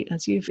 really,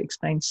 as you've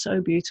explained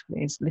so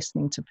beautifully, is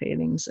listening to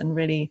feelings and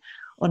really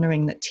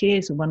honouring that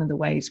tears are one of the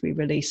ways we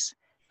release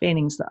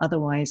feelings that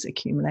otherwise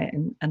accumulate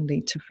and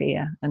lead to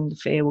fear. And the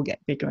fear will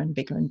get bigger and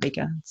bigger and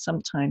bigger.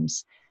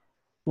 Sometimes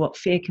what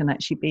fear can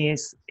actually be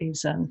is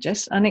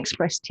just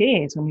unexpressed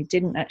tears when we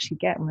didn't actually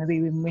get,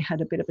 maybe when we had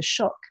a bit of a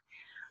shock.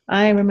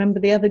 I remember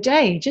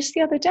just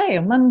the other day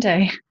on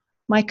Monday,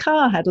 my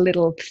car had a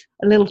little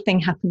thing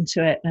happen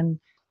to it, and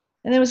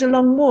there was a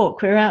long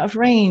walk. We were out of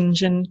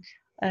range, and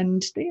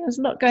there was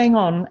a lot going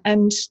on.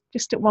 And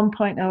just at one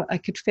point, I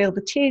could feel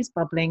the tears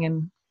bubbling.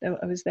 And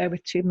I was there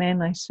with two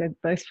men. I said,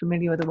 both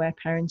familiar with aware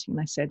parenting.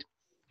 And I said,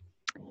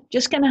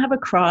 just going to have a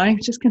cry,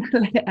 just going to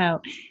let it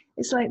out.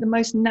 It's like the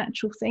most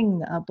natural thing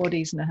that our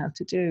bodies know how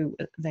to do.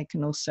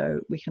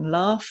 We can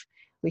laugh,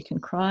 we can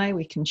cry,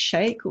 we can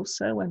shake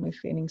also when we're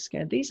feeling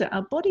scared.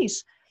 Our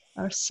bodies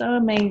are so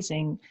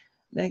amazing.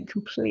 They're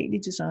completely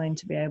designed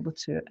to be able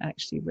to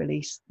actually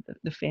release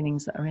the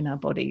feelings that are in our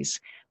bodies.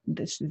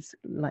 This is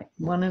like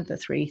one of the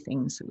three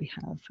things that we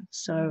have.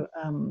 So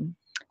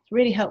it's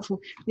really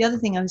helpful. The other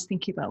thing I was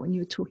thinking about when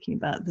you were talking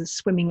about the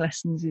swimming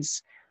lessons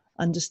is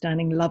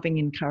understanding loving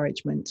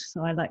encouragement.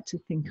 So I like to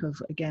think of,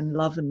 again,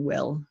 love and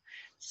will.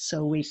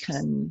 So we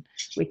can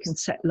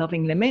set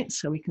loving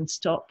limits, so we can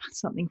stop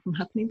something from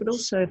happening. But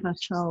also if our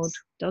child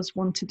does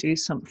want to do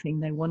something,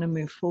 they want to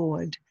move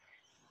forward,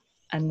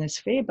 and there's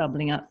fear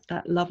bubbling up,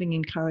 that loving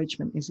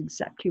encouragement is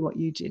exactly what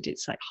you did.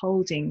 It's like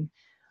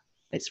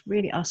it's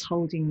really us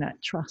holding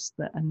that trust,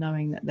 that, and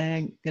knowing that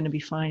they're going to be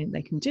fine,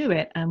 they can do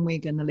it, and we're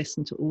going to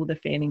listen to all the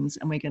feelings,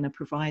 and we're going to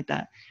provide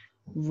that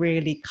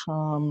really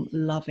calm,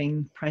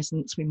 loving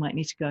presence. We might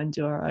need to go and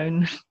do our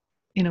own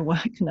inner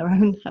work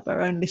and have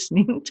our own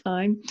listening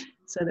time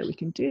so that we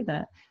can do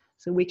that.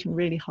 So we can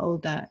really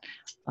hold that,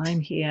 I'm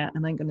here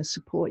and I'm going to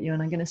support you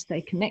and I'm going to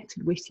stay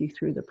connected with you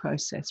through the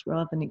process,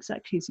 rather than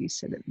exactly as you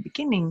said at the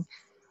beginning,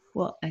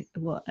 what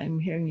I'm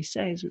hearing you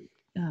say is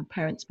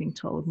parents being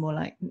told more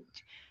like,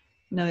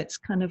 no, it's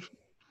kind of,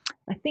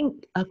 I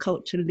think our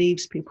culture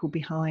leaves people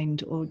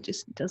behind, or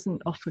just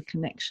doesn't offer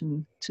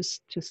connection to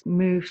just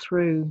move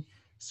through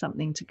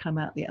something to come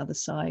out the other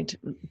side,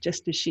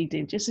 just as she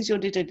did, just as your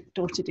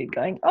daughter did,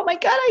 going, oh my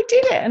God, I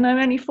did it, and I'm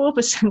only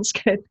 4%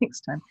 scared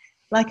next time.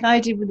 Like I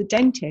did with the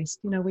dentist.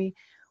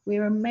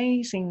 We're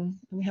amazing,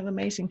 and we have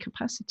amazing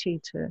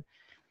capacity to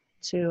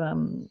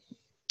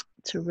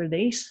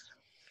release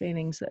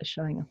feelings that are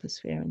showing up as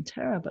fear and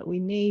terror, but we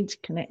need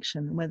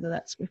connection, whether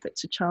that's, if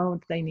it's a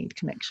child, they need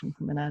connection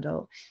from an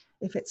adult.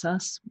 If it's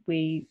us,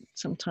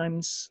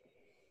 sometimes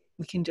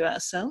we can do it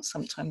ourselves.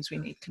 Sometimes we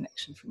need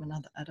connection from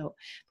another adult.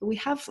 But we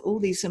have all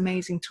these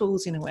amazing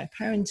tools in aware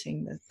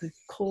parenting, the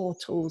core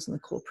tools and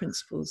the core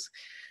principles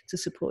to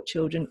support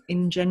children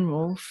in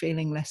general,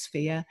 feeling less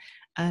fear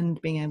and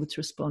being able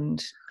to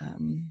respond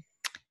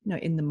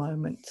in the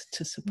moment,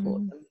 to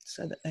support them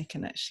so that they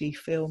can actually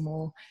feel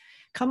more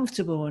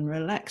comfortable and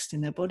relaxed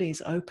in their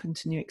bodies, open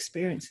to new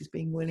experiences,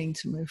 being willing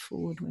to move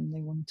forward when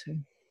they want to.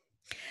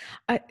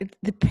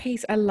 The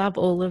piece, I love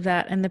all of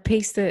that. And the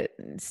piece that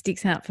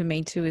sticks out for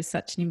me too is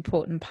such an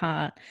important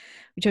part,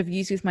 which I've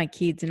used with my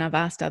kids and I've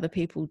asked other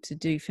people to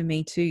do for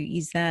me too,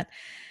 is that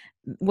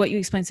what you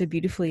explained so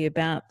beautifully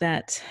about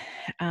that,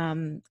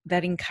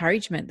 that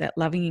encouragement, that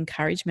loving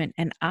encouragement,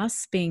 and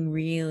us being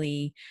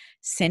really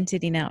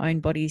centered in our own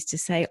bodies to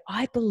say,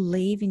 I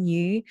believe in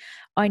you.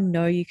 I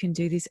know you can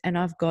do this and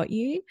I've got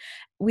you,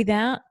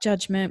 without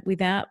judgment,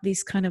 without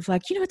this kind of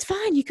like, it's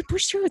fine. You can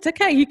push through. It's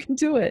okay. You can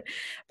do it.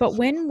 But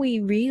when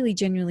we really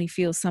genuinely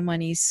feel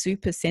someone is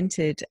super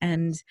centered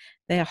and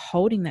they are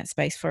holding that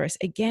space for us,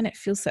 again, it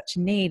feels such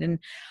a need. And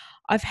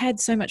I've had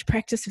so much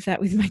practice of that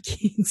with my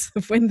kids,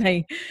 of when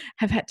they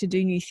have had to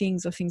do new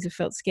things or things have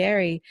felt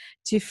scary,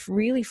 to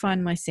really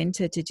find my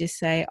center, to just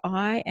say,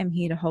 I am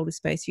here to hold a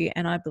space for you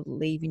and I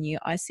believe in you.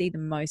 I see the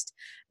most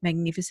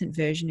magnificent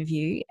version of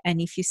you.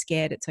 And if you're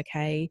scared, it's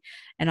okay.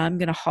 And I'm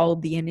going to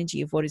hold the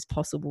energy of what is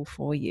possible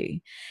for you.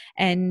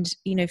 And,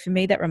 for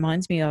me, that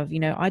reminds me of,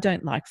 I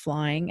don't like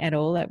flying at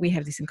all. We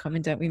have this in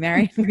common, don't we,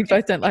 Marion? We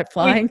both don't like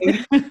flying.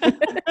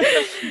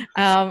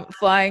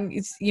 Flying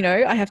is,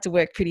 I have to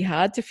work pretty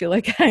hard to feel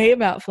okay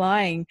about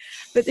flying.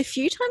 But the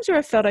few times where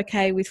I felt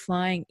okay with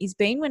flying is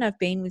when I've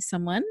been with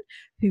someone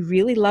who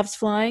really loves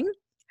flying,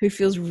 who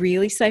feels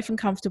really safe and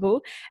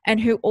comfortable, and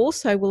who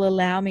also will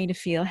allow me to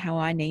feel how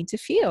I need to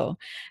feel.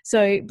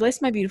 So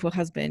bless my beautiful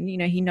husband,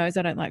 he knows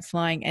I don't like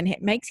flying, and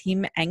it makes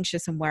him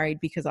anxious and worried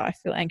because I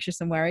feel anxious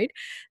and worried.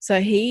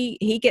 So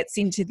he gets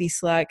into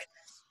this like,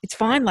 it's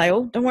fine,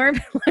 Lael, don't worry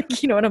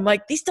about and I'm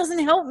like, this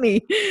doesn't help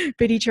me.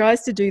 But he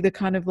tries to do the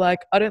kind of like,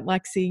 I don't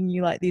like seeing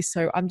you like this,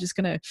 so I'm just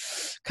going to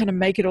kind of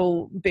make it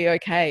all be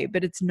okay.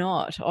 But it's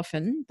not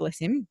often, bless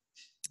him.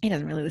 He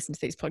doesn't really listen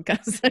to these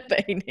podcasts,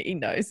 but he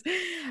knows.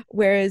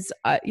 Whereas,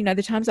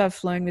 the times I've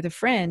flown with a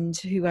friend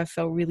who I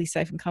felt really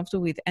safe and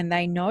comfortable with, and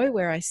they know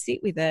where I sit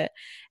with it,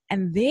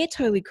 and they're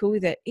totally cool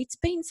with it, it's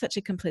been such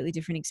a completely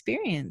different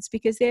experience,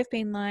 because they've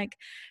been like,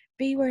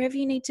 be wherever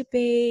you need to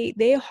be.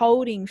 They're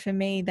holding for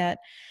me that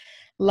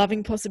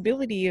loving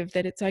possibility of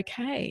that it's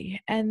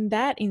okay. And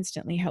that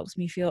instantly helps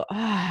me feel,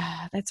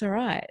 that's all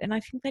right. And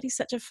I think that is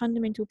such a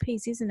fundamental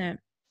piece, isn't it?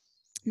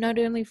 Not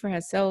only for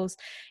ourselves,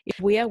 if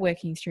we are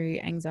working through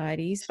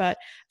anxieties, but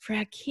for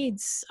our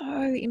kids,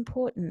 so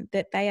important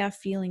that they are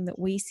feeling that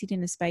we sit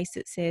in a space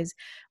that says,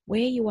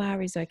 where you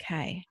are is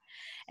okay.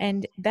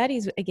 And that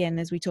is, again,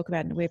 as we talk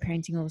about in Aware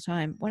Parenting all the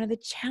time, one of the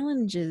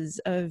challenges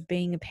of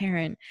being a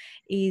parent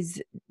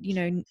is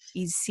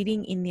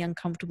sitting in the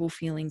uncomfortable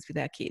feelings with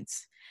our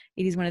kids.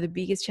 It is one of the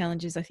biggest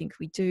challenges I think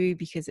we do,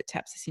 because it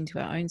taps us into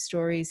our own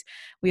stories.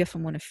 We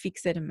often want to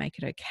fix it and make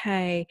it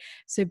okay.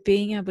 So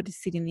being able to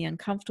sit in the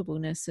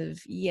uncomfortableness of,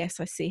 yes,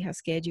 I see how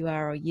scared you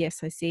are, or yes,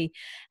 I see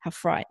how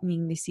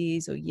frightening this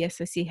is, or yes,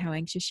 I see how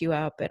anxious you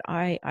are, but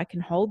I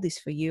can hold this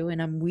for you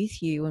and I'm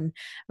with you and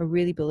I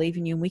really believe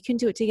in you and we can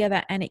do it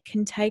together, and it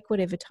can take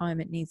whatever time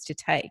it needs to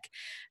take.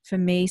 For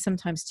me,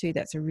 sometimes too,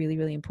 that's a really,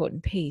 really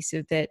important piece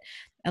of that,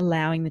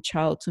 allowing the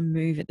child to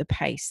move at the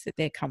pace that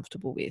they're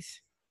comfortable with.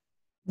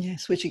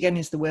 Yes, which again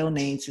is the will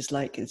needs, is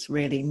like, it's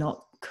really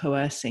not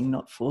coercing,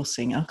 not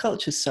forcing. Our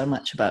culture is so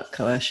much about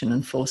coercion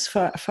and force.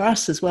 For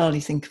us as well,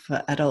 you think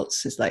for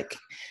adults is like,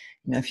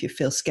 if you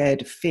feel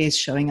scared, fears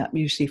showing up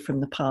usually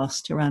from the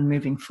past around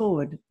moving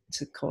forward,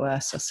 to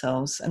coerce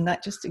ourselves. And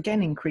that just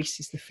again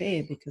increases the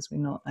fear, because we're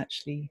not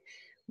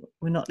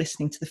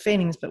listening to the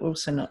feelings, but we're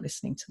also not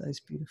listening to those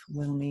beautiful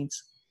will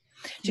needs.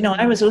 Do you know,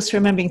 I was also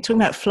remembering,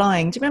 talking about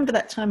flying. Do you remember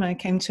that time I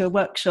came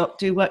to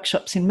do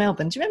workshops in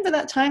Melbourne? Do you remember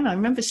that time? I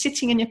remember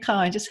sitting in your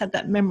car. I just had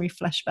that memory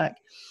flashback.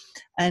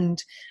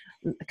 And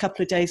a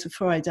couple of days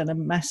before, I'd done a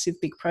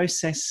massive big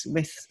process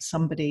with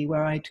somebody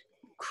where I'd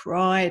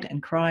cried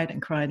and cried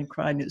and cried and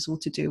cried. And it was all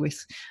to do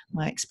with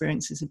my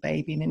experience as a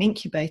baby in an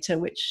incubator,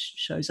 which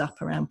shows up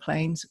around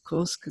planes, of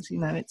course, because,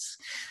 it's,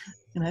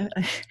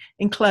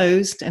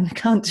 enclosed and I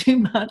can't do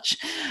much.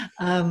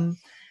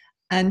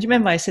 And you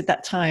remember I said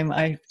that time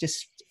I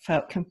just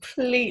felt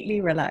completely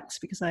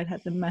relaxed, because I'd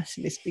had the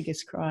massivest,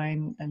 biggest cry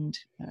and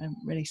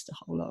released a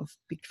whole lot of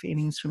big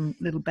feelings from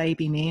little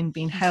baby me, and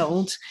being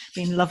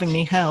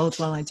lovingly held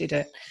while I did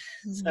it.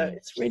 So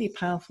it's really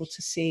powerful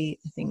to see,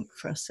 I think,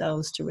 for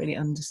ourselves, to really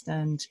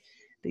understand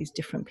these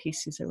different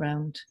pieces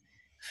around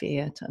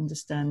fear, to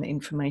understand the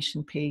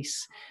information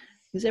piece.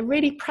 Because they're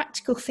really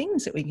practical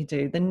things that we can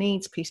do. The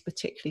needs piece,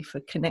 particularly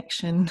for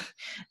connection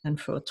and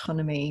for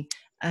autonomy,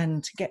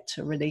 and to get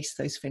to release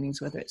those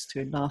feelings, whether it's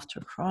through laughter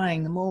or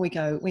crying, the more we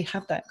go, we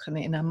have that kind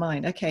of in our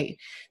mind. Okay,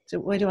 so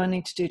what do I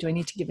need to do? Do I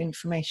need to give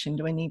information?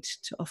 Do I need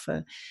to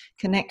offer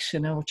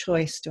connection or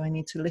choice? Do I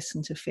need to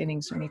listen to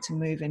feelings? Do I need to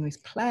move in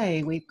with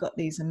play? We've got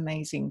these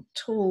amazing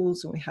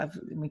tools, and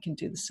we can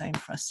do the same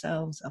for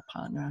ourselves, our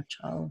partner, our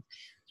child.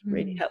 It's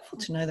really helpful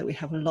to know that we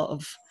have a lot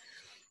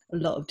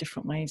of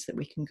different ways that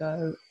we can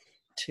go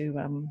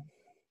to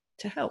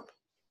help.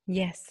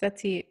 Yes,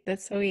 that's it.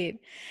 That's so it.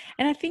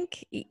 And I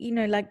think,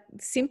 like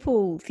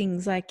simple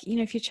things like,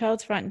 if your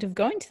child's frightened of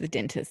going to the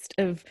dentist,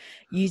 of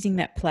using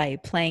that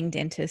playing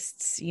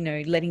dentists,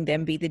 letting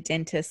them be the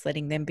dentist,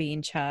 letting them be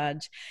in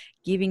charge,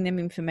 giving them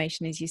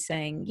information, as you're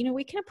saying,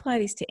 we can apply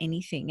this to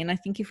anything. And I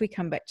think if we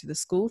come back to the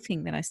school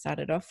thing that I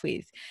started off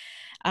with,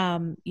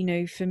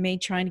 for me,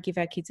 trying to give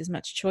our kids as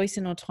much choice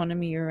and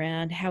autonomy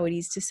around how it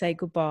is to say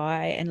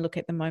goodbye. And look,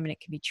 at the moment, it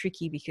can be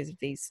tricky because of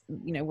these,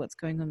 what's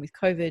going on with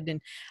COVID.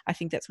 And I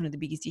think that's one of the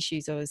biggest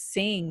issues I was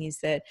seeing is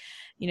that,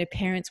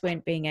 parents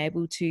weren't being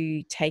able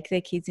to take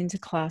their kids into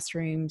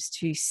classrooms,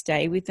 to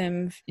stay with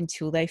them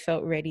until they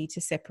felt ready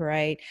to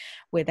separate,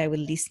 where they were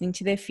listening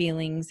to their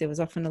feelings. There was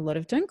often a lot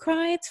of, don't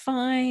cry, it's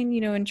fine,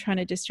 and trying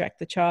to distract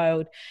the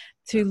child,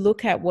 to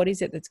look at what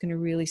is it that's going to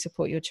really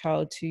support your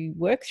child to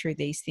work through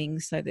these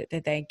things so that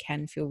they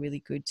can feel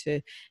really good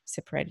to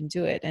separate and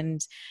do it.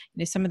 And,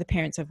 some of the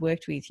parents I've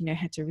worked with,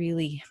 had to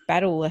really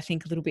battle, I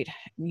think a little bit,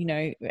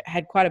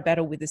 had quite a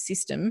battle with the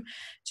system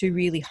to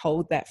really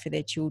hold that for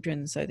their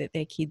children so that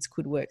their kids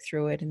could work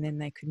through it and then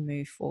they could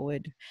move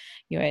forward.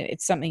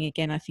 It's something,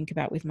 again, I think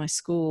about with my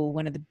school.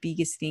 One of the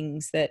biggest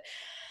things that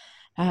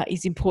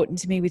is important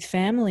to me with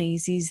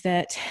families is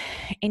that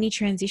any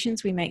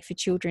transitions we make for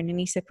children,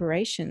 any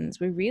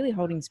separations, we're really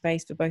holding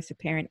space for both the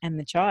parent and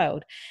the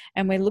child.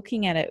 And we're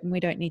looking at it and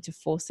we don't need to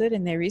force it,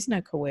 and there is no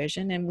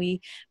coercion, and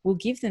we will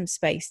give them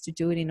space to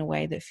do it in a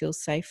way that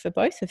feels safe for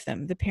both of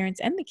them, the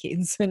parents and the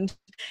kids.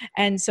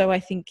 And so I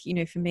think,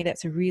 for me,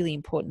 that's a really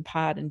important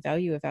part and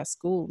value of our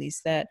school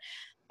is that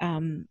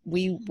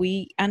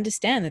we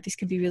understand that this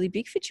can be really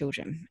big for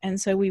children. And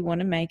so we want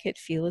to make it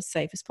feel as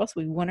safe as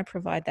possible. We want to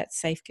provide that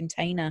safe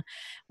container,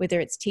 whether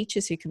it's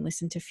teachers who can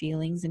listen to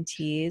feelings and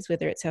tears,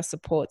 whether it's our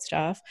support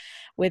staff,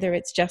 whether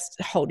it's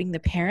just holding the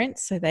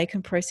parents so they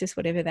can process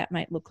whatever that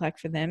might look like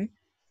for them.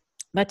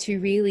 But to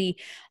really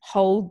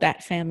hold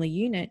that family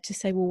unit to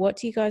say, well, what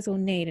do you guys all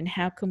need and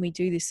how can we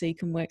do this so you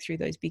can work through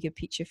those bigger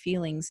picture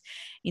feelings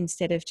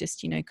instead of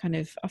just, kind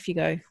of off you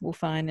go, we'll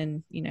fine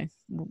and,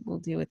 we'll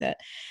deal with it.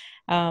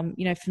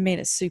 For me,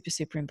 that's super,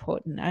 super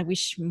important. I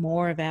wish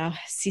more of our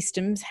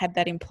systems had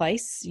that in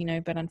place,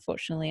 but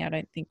unfortunately, I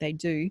don't think they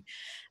do.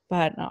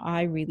 But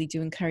I really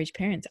do encourage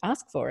parents,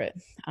 ask for it.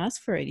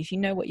 Ask for it. If you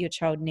know what your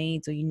child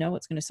needs or you know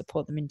what's going to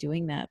support them in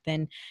doing that,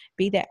 then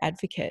be their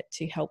advocate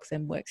to help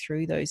them work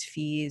through those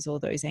fears or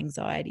those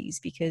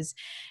anxieties, because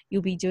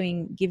you'll be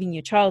giving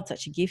your child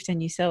such a gift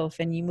and yourself,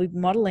 and you'll be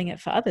modeling it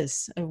for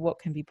others of what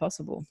can be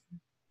possible.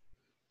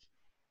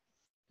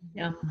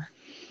 Yeah.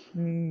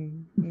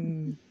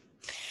 Mm-hmm.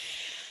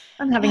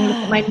 I'm having a look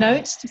at my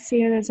notes to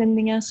see if there's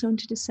anything else I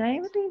wanted to say.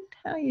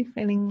 How are you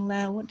feeling,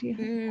 Lael? What do you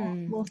have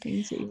more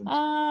things that you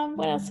want?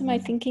 What else am I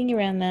thinking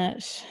around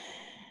that?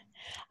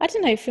 I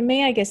don't know. For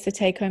me, I guess the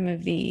take home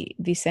of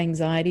this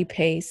anxiety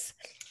piece,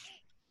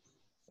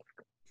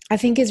 I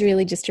think, is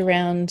really just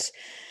around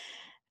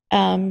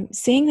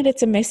seeing that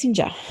it's a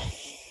messenger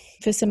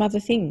for some other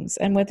things,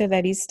 and whether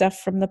that is stuff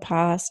from the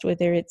past,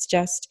 whether it's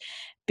just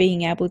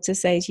being able to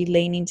say, as you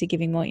lean into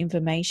giving more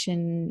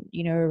information,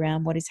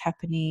 around what is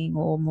happening,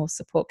 or more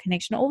support,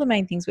 connection, all the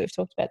main things we've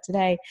talked about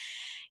today,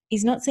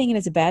 is not seeing it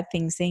as a bad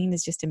thing, seeing it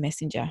as just a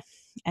messenger.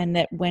 And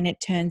that when it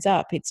turns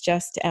up, it's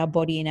just our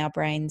body and our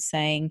brain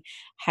saying,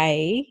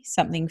 hey,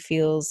 something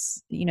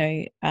feels,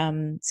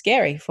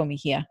 scary for me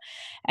here.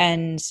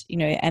 And,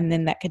 and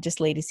then that could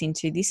just lead us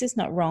into, this is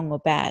not wrong or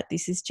bad.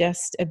 This is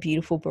just a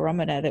beautiful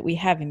barometer that we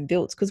have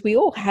inbuilt, because we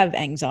all have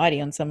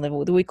anxiety on some level,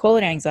 whether we call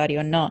it anxiety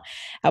or not.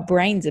 Our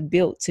brains are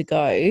built to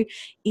go,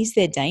 is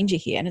there danger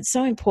here? And it's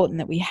so important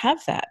that we have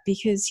that,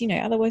 because,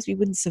 otherwise we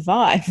wouldn't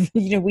survive.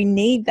 We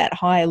need that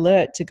high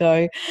alert to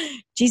go,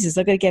 Jesus,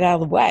 I've got to get out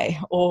of the way,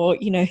 or,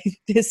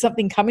 there's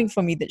something coming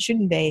for me that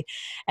shouldn't be.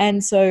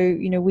 And so,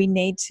 we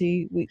need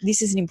to,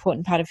 this is an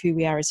important part of who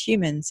we are as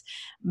humans.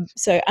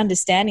 So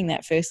understanding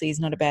that firstly is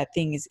not a bad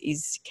thing,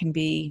 can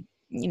be,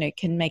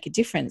 can make a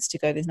difference to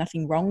go, there's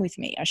nothing wrong with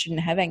me, I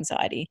shouldn't have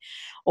anxiety,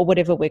 or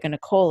whatever we're going to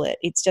call it.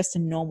 It's just a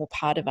normal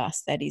part of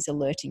us that is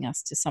alerting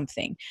us to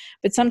something.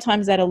 But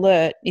sometimes that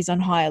alert is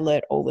on high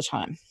alert all the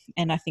time.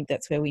 And I think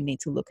that's where we need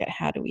to look at,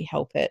 how do we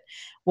help it?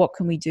 What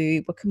can we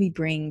do? What can we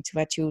bring to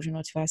our children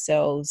or to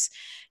ourselves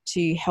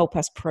to help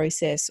us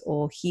process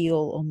or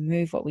heal or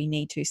move what we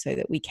need to, so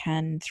that we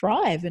can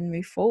thrive and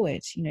move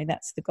forward?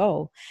 That's the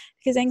goal.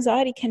 Because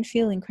anxiety can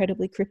feel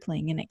incredibly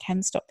crippling, and it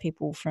can stop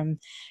people from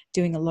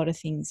doing a lot of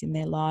things in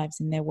their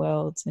lives, in their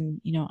worlds. And,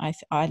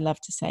 I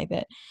love to say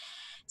that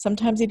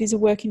sometimes it is a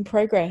work in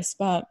progress,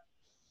 but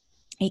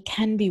it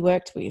can be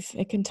worked with.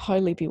 It can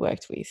totally be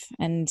worked with.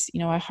 And,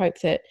 I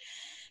hope that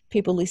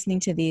people listening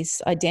to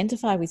this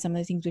identify with some of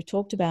the things we've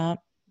talked about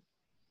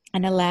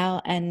and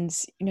allow and,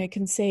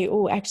 can see,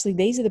 oh, actually,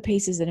 these are the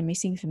pieces that are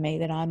missing for me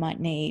that I might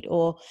need,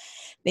 or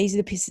these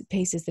are the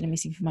pieces that are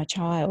missing for my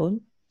child,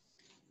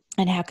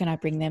 and how can I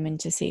bring them in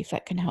to see if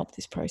that can help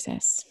this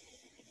process.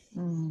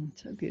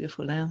 So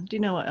beautiful, Lael. Do you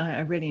know what?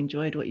 I really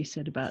enjoyed what you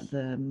said about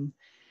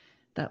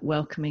that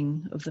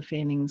welcoming of the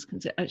feelings,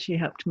 because it actually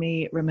helped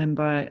me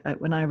remember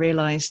when I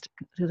realized,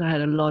 because I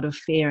had a lot of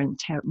fear and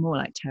more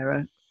like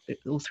terror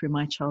all through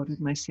my childhood,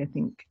 mostly I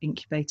think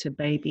incubator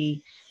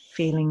baby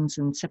feelings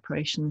and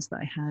separations that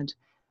I had,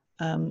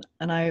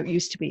 and I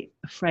used to be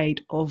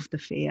afraid of the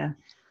fear.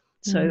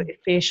 So if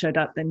fear showed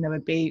up, then there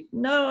would be,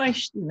 no,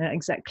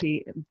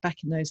 exactly, back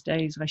in those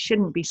days, I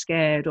shouldn't be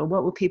scared, or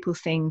what will people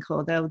think,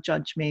 or they'll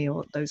judge me,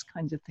 or those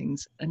kinds of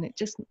things. And it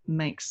just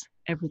makes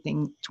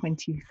everything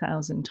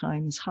 20,000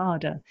 times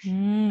harder. I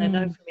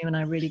know for me, when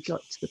I really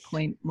got to the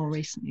point more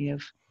recently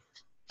of,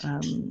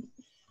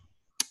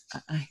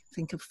 I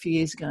think a few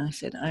years ago, I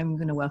said, I'm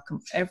going to welcome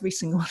every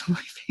single one of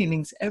my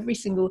feelings,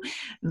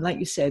 like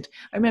you said,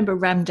 I remember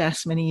Ram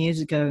Dass many years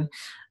ago.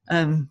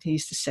 He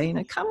used to say,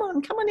 come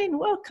on in,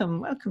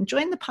 welcome,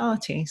 join the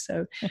party.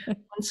 So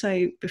once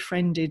I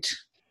befriended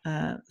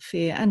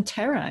fear and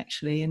terror,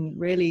 actually, and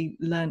really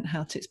learned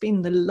it's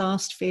been the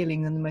last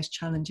feeling and the most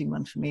challenging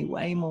one for me,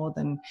 way more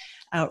than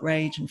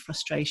outrage and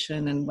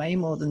frustration, and way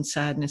more than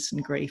sadness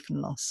and grief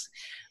and loss.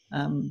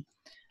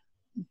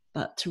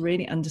 But to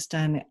really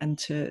understand it and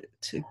to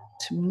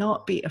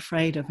not be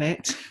afraid of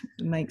it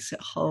makes it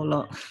a whole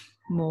lot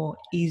more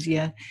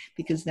easier,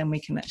 because then we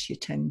can actually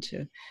attend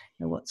to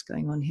what's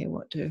going on here,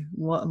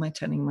 what am I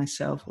telling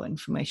myself, what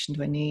information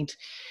do I need,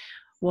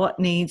 what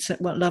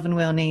love and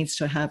will needs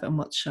to have, and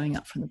what's showing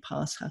up from the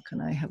past. How can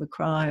I have a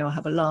cry or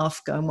have a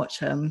laugh? Go and watch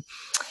some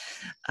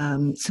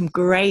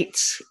great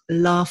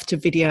laughter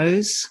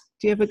videos.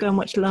 Do you ever go and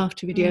watch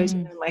laughter videos?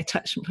 In my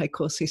attachment play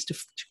course, I used to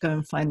go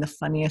and find the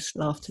funniest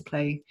laughter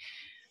play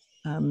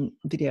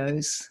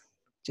videos,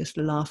 just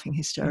laughing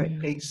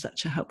hysterically.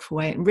 Such a helpful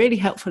way, and really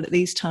helpful at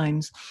these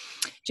times.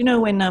 Do you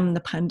know, when the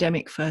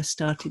pandemic first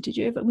started,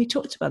 we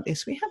talked about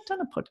this, we have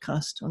done a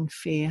podcast on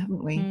fear,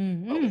 haven't we?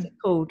 What was it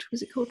called?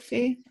 Was it called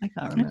Fear? I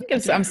can't remember. I think it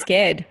was I'm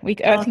Scared.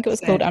 I think it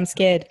was called I'm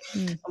Scared.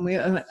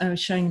 And I was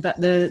showing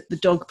about the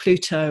dog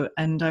Pluto,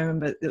 and I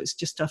remember it was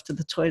just after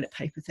the toilet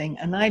paper thing,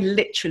 and I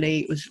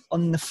literally was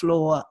on the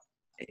floor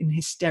in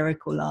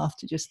hysterical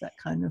laughter, just that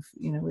kind of,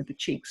 where the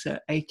cheeks are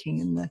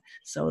aching and the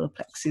solar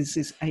plexus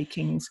is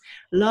aching.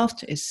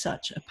 Laughter is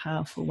such a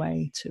powerful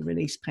way to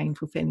release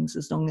painful feelings,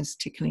 as long as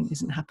tickling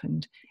isn't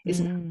happening.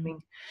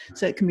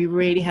 So it can be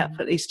really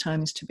helpful at these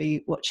times to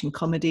be watching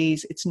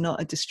comedies. It's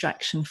not a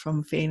distraction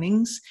from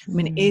feelings. I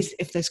mean, it is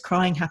if there's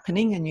crying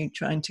happening and you're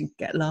trying to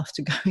get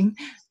laughter going.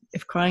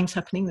 If crying's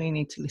happening, then you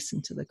need to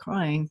listen to the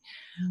crying.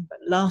 But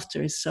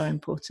laughter is so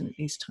important at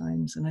these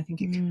times. And I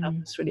think it can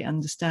help us really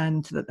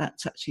understand that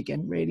that's actually,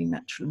 again, really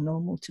natural and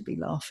normal to be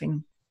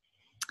laughing.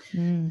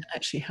 And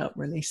actually help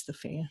release the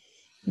fear.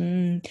 Do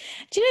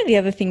you know, the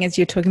other thing as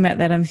you're talking about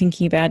that I'm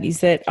thinking about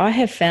is that I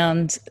have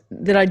found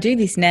that I do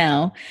this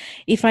now.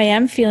 If I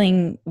am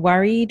feeling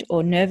worried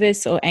or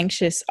nervous or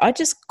anxious, I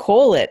just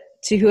call it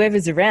to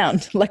whoever's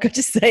around. Like, I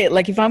just say it.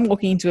 Like, if I'm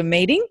walking into a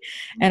meeting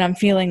and I'm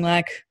feeling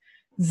like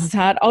this is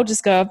hard, I'll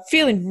just go, I'm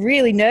feeling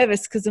really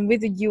nervous because I'm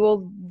with you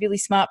all really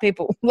smart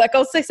people. Like,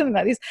 I'll say something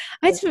like this.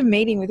 I had a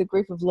meeting with a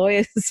group of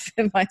lawyers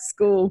for my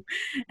school,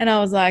 and I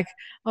was like,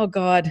 oh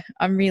God,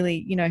 I'm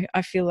really,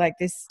 I feel like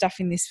there's stuff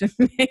in this for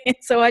me.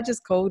 So I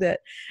just called it,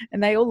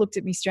 and they all looked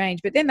at me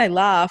strange, but then they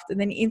laughed, and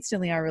then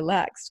instantly I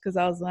relaxed, because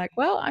I was like,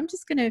 well, I'm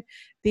just going to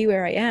be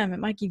where I am. It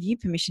might give you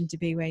permission to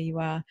be where you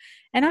are.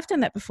 And I've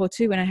done that before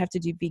too, when I have to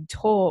do big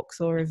talks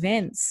or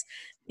events.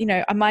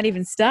 I might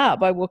even start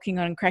by walking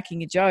on and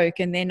cracking a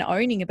joke and then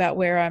owning about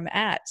where I'm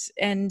at.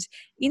 And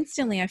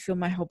instantly I feel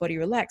my whole body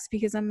relax,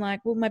 because I'm like,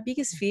 well, my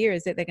biggest fear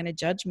is that they're going to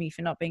judge me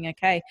for not being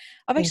okay.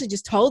 I've actually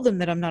just told them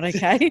that I'm not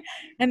okay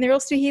and they're all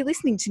still here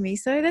listening to me.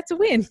 So that's a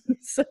win.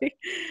 So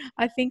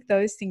I think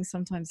those things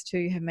sometimes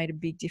too have made a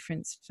big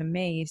difference for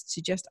me, is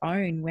to just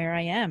own where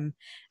I am.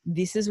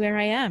 This is where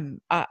I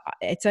am.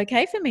 It's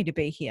okay for me to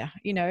be here,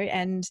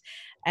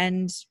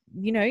 and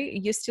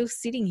you're still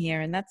sitting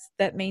here, and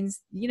that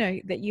means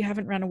that you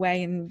haven't run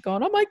away and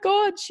gone, oh my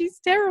God, she's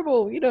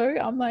terrible.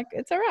 I'm like,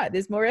 it's all right,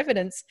 there's more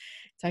evidence.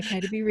 It's okay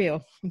to be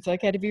real. It's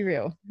okay to be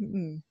real.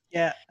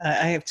 Yeah,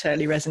 I have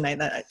totally resonate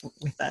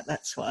with that.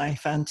 That's what I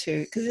found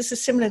too, because it's a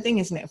similar thing,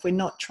 isn't it? If we're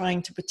not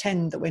trying to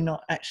pretend that we're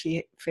not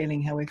actually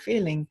feeling how we're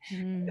feeling,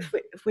 if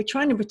we're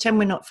trying to pretend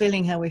we're not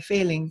feeling how we're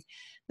feeling,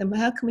 then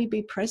how can we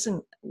be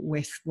present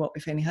with what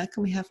we're feeling? How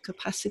can we have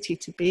capacity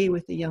to be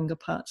with the younger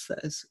parts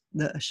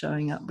that are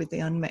showing up with the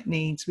unmet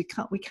needs? We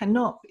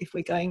cannot, if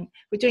we're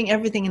doing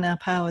everything in our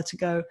power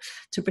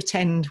to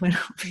pretend we're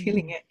not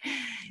feeling it.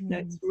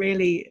 It's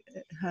really,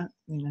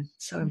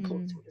 so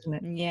important, isn't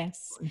it?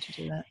 Yes. Important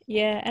to do that.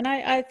 Yeah. And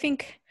I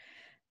think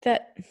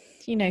that,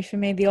 for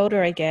me, the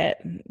older I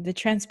get, the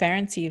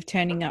transparency of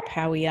turning up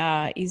how we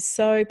are is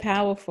so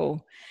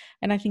powerful.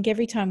 And I think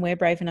every time we're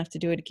brave enough to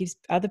do it, it gives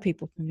other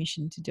people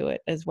permission to do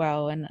it as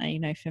well. And,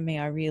 for me,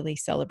 I really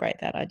celebrate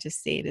that. I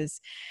just see it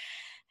as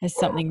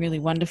something really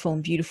wonderful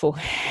and beautiful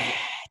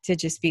to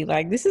just be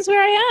like, this is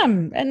where I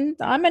am and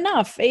I'm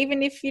enough.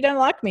 Even if you don't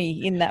like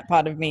me in that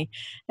part of me,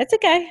 it's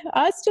okay.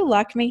 I still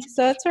like me.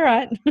 So it's all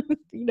right.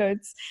 It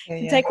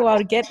can take a while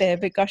to get there,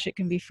 but gosh, it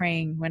can be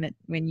freeing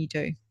when you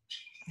do.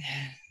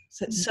 Yeah.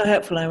 So it's so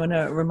helpful. I want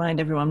to remind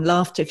everyone,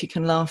 laughter, if you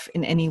can laugh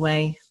in any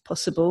way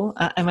possible.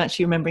 I'm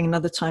actually remembering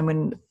another time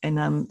when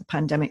the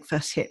pandemic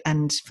first hit,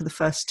 and for the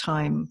first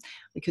time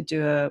we could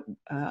do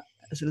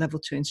as a level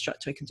 2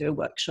 instructor, I could do a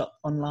workshop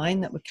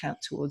online that would count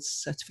towards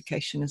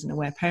certification as an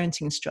aware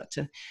parenting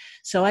instructor.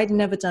 So I'd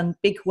never done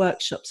big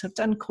workshops. I've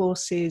done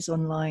courses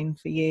online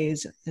for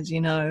years, as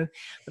you know,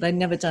 but I'd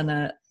never done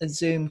a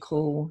Zoom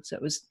call. So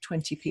it was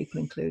 20 people,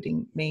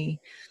 including me.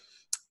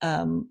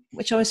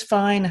 Which I was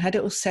fine. I had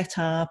it all set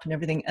up and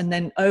everything. And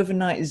then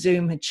overnight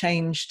Zoom had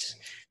changed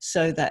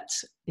so that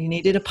you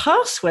needed a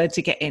password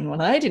to get in. Well,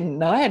 I didn't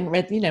know. I hadn't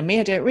read, me,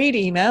 I don't read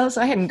emails.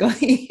 I hadn't got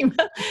the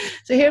email.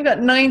 So here I've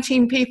got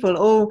 19 people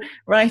all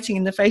writing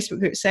in the Facebook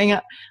group saying,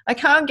 I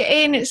can't get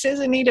in. It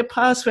says I need a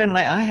password. And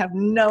I have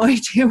no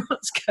idea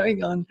what's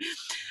going on.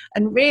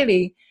 And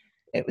really,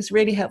 it was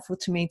really helpful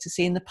to me to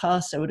see. In the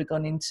past, I would have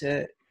gone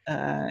into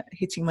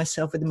hitting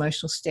myself with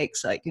emotional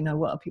sticks, like,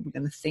 what are people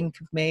going to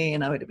think of me?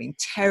 And I would have been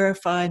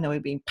terrified, and I would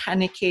have been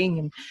panicking,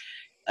 and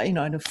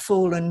I'd have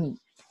fallen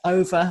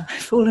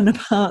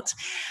apart.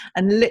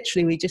 And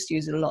literally we just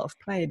used a lot of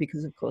play,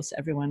 because of course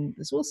everyone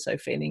was also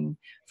feeling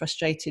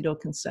frustrated or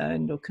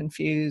concerned or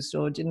confused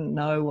or didn't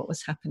know what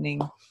was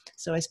happening.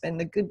 So I spent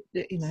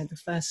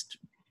the first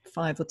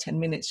 5 or 10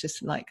 minutes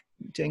just like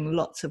doing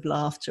lots of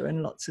laughter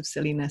and lots of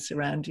silliness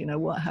around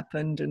what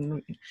happened.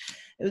 And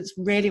it was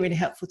really, really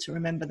helpful to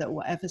remember that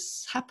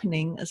whatever's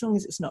happening, as long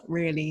as it's not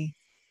really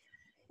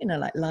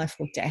like life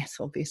or death,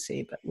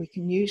 obviously, but we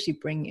can usually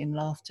bring in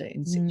laughter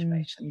in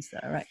situations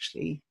that are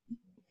actually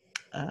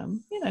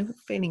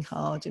feeling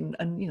hard and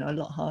a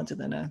lot harder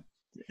than a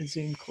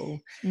Zoom call.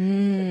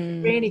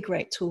 Really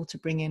great tool to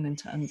bring in and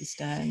to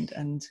understand,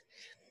 and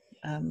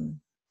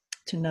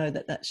to know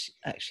that that's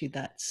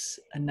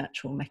a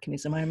natural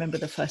mechanism. I remember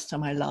the first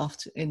time I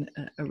laughed in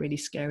a really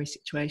scary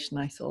situation.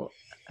 I thought,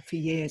 for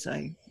years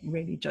I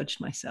really judged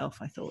myself.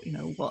 I thought,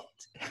 what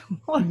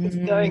is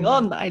going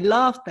on that I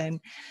laughed then?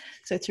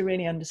 So to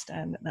really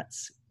understand that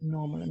that's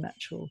normal and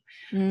natural.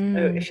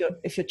 So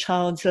if your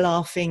child's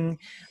laughing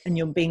and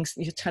you're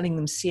telling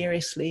them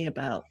seriously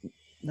about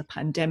the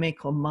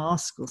pandemic or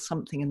mask or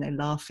something, and they're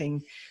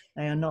laughing,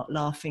 they are not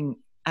laughing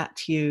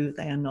at you.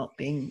 They are not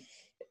being,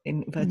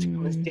 in inverted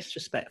commas,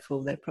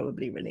 disrespectful. They're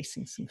probably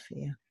releasing some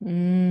fear.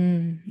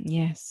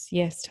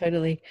 Yes,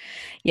 totally.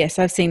 Yes,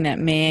 I've seen that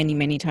many,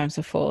 many times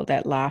before,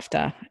 that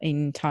laughter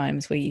in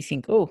times where you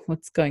think, oh,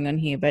 what's going on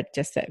here? But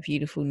just that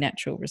beautiful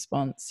natural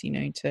response,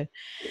 to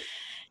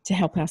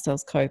help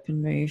ourselves cope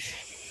and move.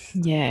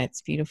 Yeah,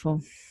 it's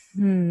beautiful.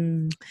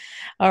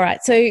 All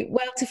right. So,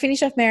 well, to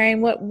finish off,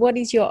 Marion, what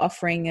is your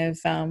offering of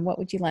what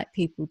would you like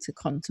people to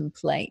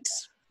contemplate?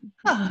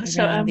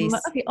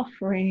 The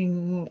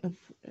offering of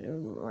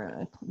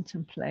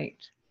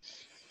contemplate.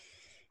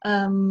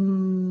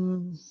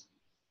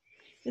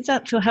 Does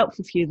that feel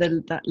helpful for you,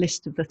 that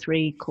list of the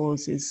 3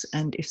 causes?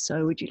 And if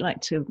so, would you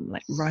like to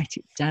write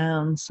it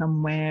down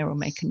somewhere, or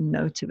make a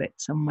note of it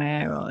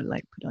somewhere, or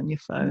put on your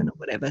phone or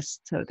whatever,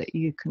 so that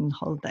you can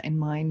hold that in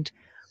mind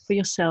for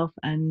yourself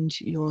and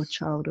your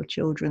child or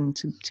children,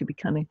 to be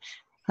kind of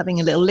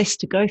having a little list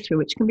to go through,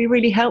 which can be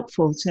really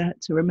helpful to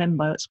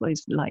remember. I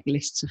suppose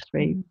lists of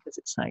 3, because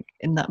it's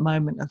in that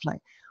moment of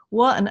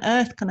what on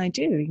earth can I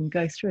do? You can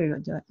go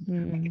through,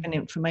 given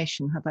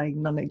information, have I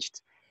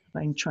acknowledged,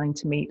 have I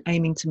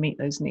aiming to meet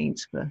those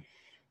needs for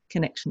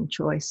connection,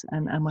 choice,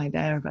 and am I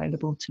there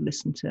available to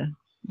listen to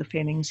the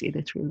feelings,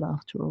 either through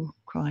laughter or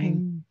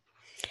crying?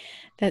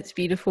 That's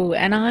beautiful.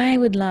 And I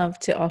would love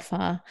to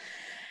offer,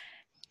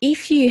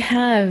 if you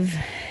have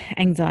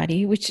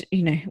anxiety, which,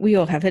 we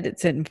all have it at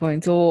certain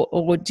points,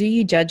 or do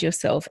you judge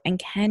yourself, and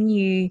can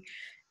you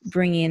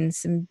bring in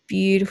some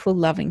beautiful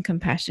loving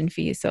compassion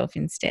for yourself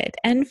instead,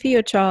 and for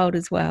your child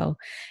as well?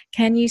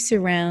 Can you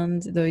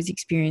surround those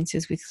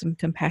experiences with some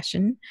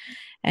compassion,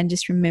 and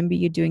just remember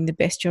you're doing the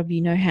best job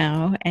you know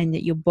how, and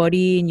that your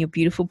body and your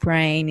beautiful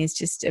brain is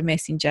just a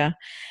messenger?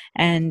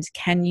 And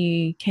can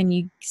you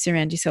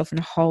surround yourself in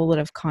a whole lot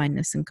of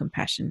kindness and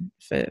compassion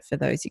for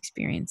those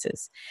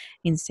experiences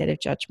instead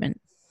of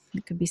judgment?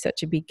 It could be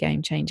such a big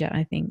game changer,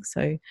 I think.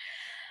 So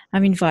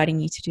I'm inviting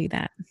you to do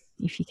that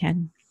if you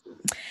can.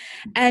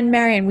 And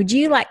Marion, would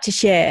you like to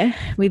share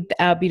with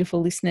our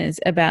beautiful listeners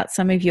about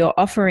some of your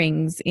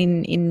offerings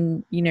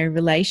in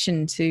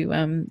relation to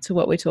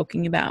what we're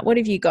talking about? What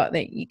have you got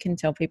that you can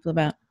tell people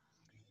about?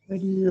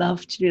 I'd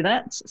love to do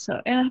that.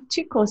 So I have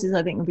 2 courses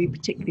I think will be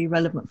particularly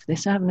relevant for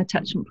this. I have an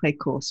attachment play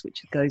course,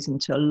 which goes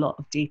into a lot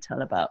of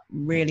detail about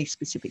really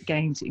specific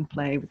games that you can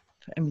play with,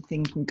 for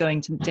everything from going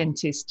to the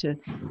dentist to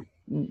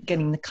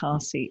getting the car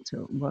seat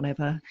or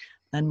whatever,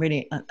 and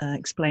really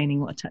explaining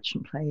what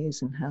attachment play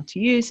is and how to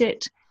use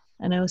it.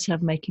 And I also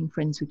have Making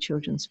Friends with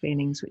Children's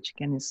Feelings, which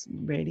again is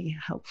really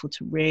helpful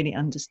to really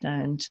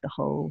understand the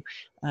whole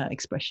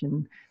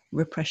expression,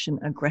 repression,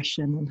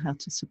 aggression, and how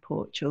to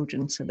support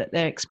children so that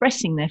they're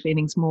expressing their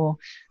feelings more,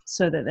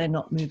 so that they're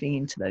not moving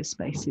into those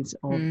spaces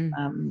of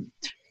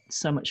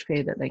so much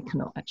fear that they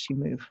cannot actually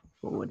move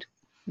forward.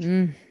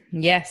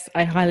 Yes,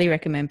 I highly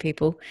recommend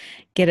people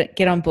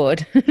get on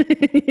board.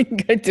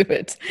 Go do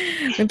it.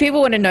 When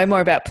people want to know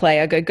more about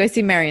play, I go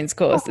see Marion's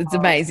course. It's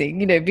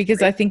amazing,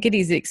 because I think it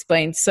is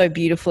explained so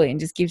beautifully and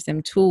just gives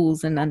them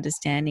tools and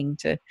understanding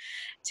to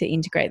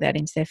integrate that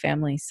into their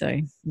family. So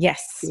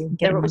yes,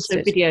 there are also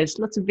videos,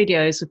 lots of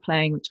videos of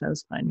playing, which I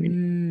was finding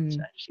really cool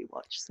to actually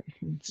watch, so you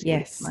can see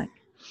what it's like.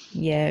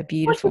 Yeah,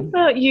 beautiful. What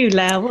about you,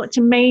 Lael? What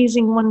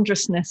amazing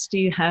wondrousness do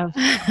you have?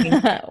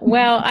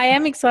 Well, I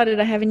am excited.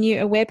 I have a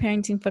new Aware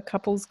Parenting for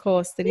Couples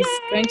course that is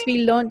going to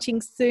be launching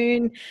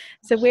soon.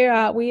 So we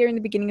are in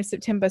the beginning of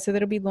September, so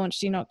that'll be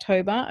launched in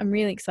October. I'm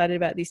really excited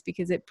about this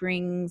because it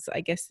brings,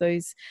 I guess,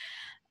 those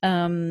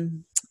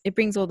it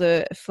brings all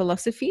the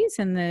philosophies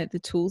and the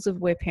tools of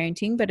Aware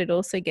Parenting, but it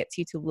also gets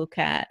you to look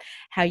at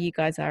how you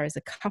guys are as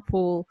a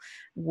couple,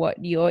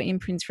 what your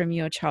imprints from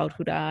your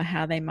childhood are,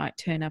 how they might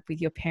turn up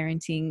with your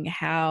parenting,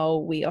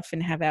 how we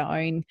often have our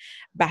own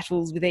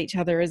battles with each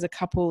other as a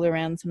couple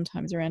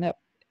sometimes around our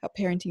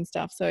parenting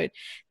stuff. So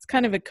it's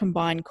kind of a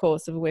combined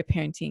course of Aware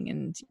Parenting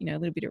and a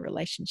little bit of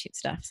relationship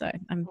stuff. So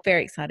I'm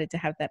very excited to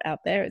have that out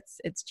there.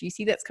 It's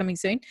juicy. That's coming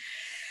soon.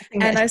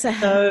 And also,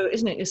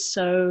 isn't it? It's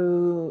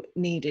so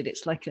needed.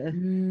 It's like a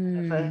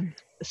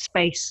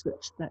space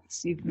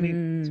that's you've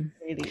moved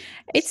really.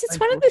 It's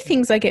one of the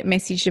things I get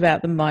messaged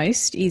about the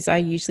most is I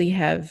usually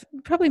have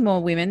probably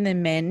more women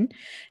than men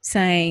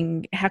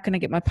saying, how can I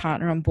get my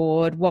partner on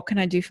board? What can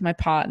I do for my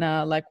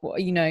partner? Like,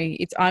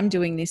 it's I'm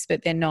doing this,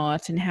 but they're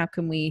not. And how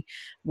can we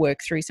work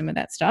through some of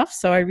that stuff?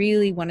 So I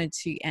really wanted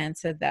to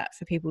answer that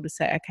for people to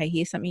say, okay,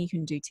 here's something you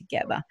can do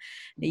together,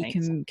 that you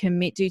can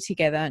do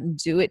together and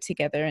do it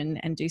together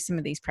and do some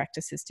of these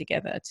practices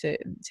together to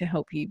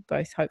help you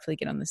both hopefully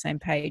get on the same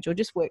page or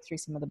just work through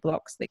some of the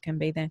blocks that can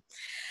be there.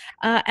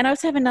 And I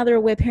also have another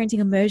Aware Parenting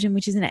immersion,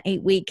 which is an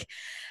 8-week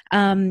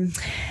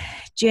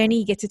journey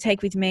you get to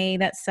take with me.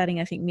 That's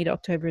starting, I think,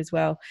 mid-October as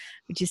well,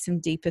 which is some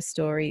deeper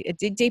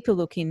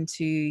look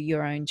into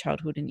your own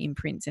childhood and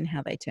imprints and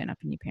how they turn up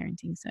in your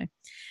parenting. So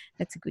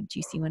that's a good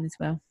juicy one as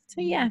well.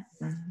 So yeah.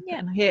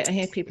 And I hear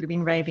people have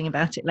been raving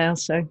about it now.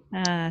 So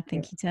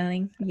thank you,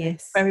 darling.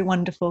 Yes, very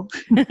wonderful.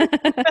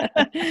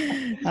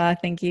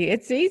 Thank you.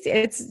 It's easy.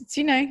 It's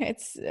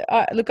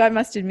look, I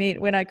must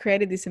admit, when I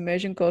created this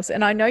immersion course,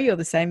 and I know you're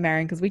the same,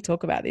 Marion, because we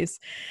talk about this,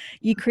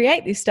 you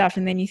create this stuff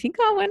and then you think,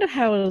 I wonder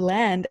how it'll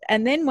land.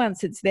 And then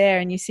once it's there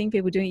and you're seeing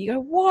people doing it, you go,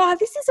 wow,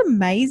 this is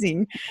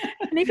amazing.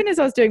 And even as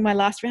I was doing my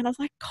last round, I was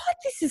like, God,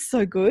 this is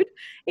so good.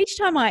 Each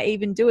time I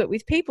even do it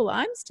with people,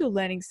 I'm still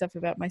learning stuff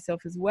about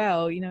myself as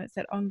well. It's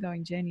that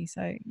ongoing journey.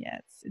 So yeah,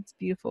 it's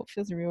beautiful. It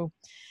feels a real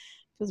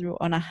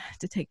honor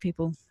to take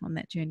people on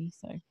that journey.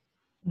 So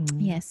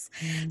yes.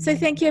 So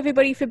thank you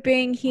everybody for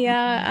being here.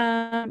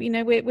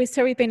 We're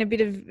sorry we've been a bit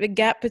of a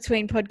gap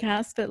between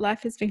podcasts, but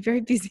life has been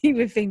very busy.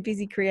 We've been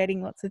busy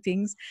creating lots of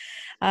things.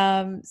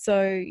 We're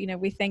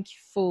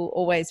thankful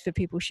always for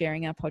people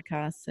sharing our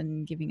podcasts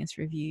and giving us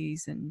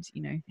reviews and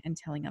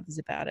telling others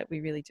about it.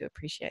 We really do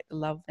appreciate the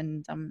love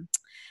and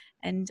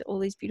all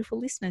these beautiful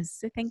listeners.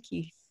 So thank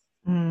you.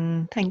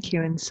 Thank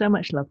you, and so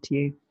much love to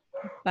you.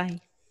 Bye.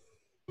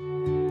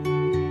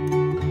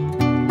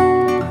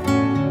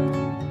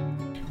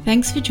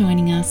 Thanks for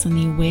joining us on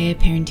the Aware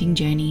Parenting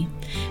journey.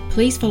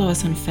 Please follow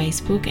us on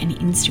Facebook and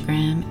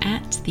Instagram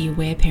at the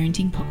Aware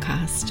Parenting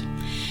Podcast.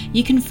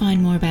 You can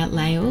find more about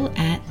Lael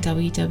at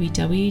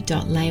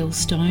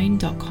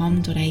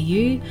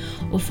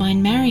www.laelstone.com.au or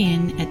find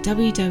Marion at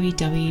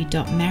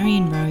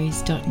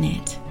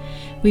www.marionrose.net.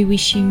 We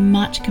wish you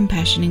much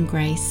compassion and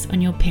grace on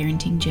your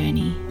parenting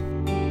journey.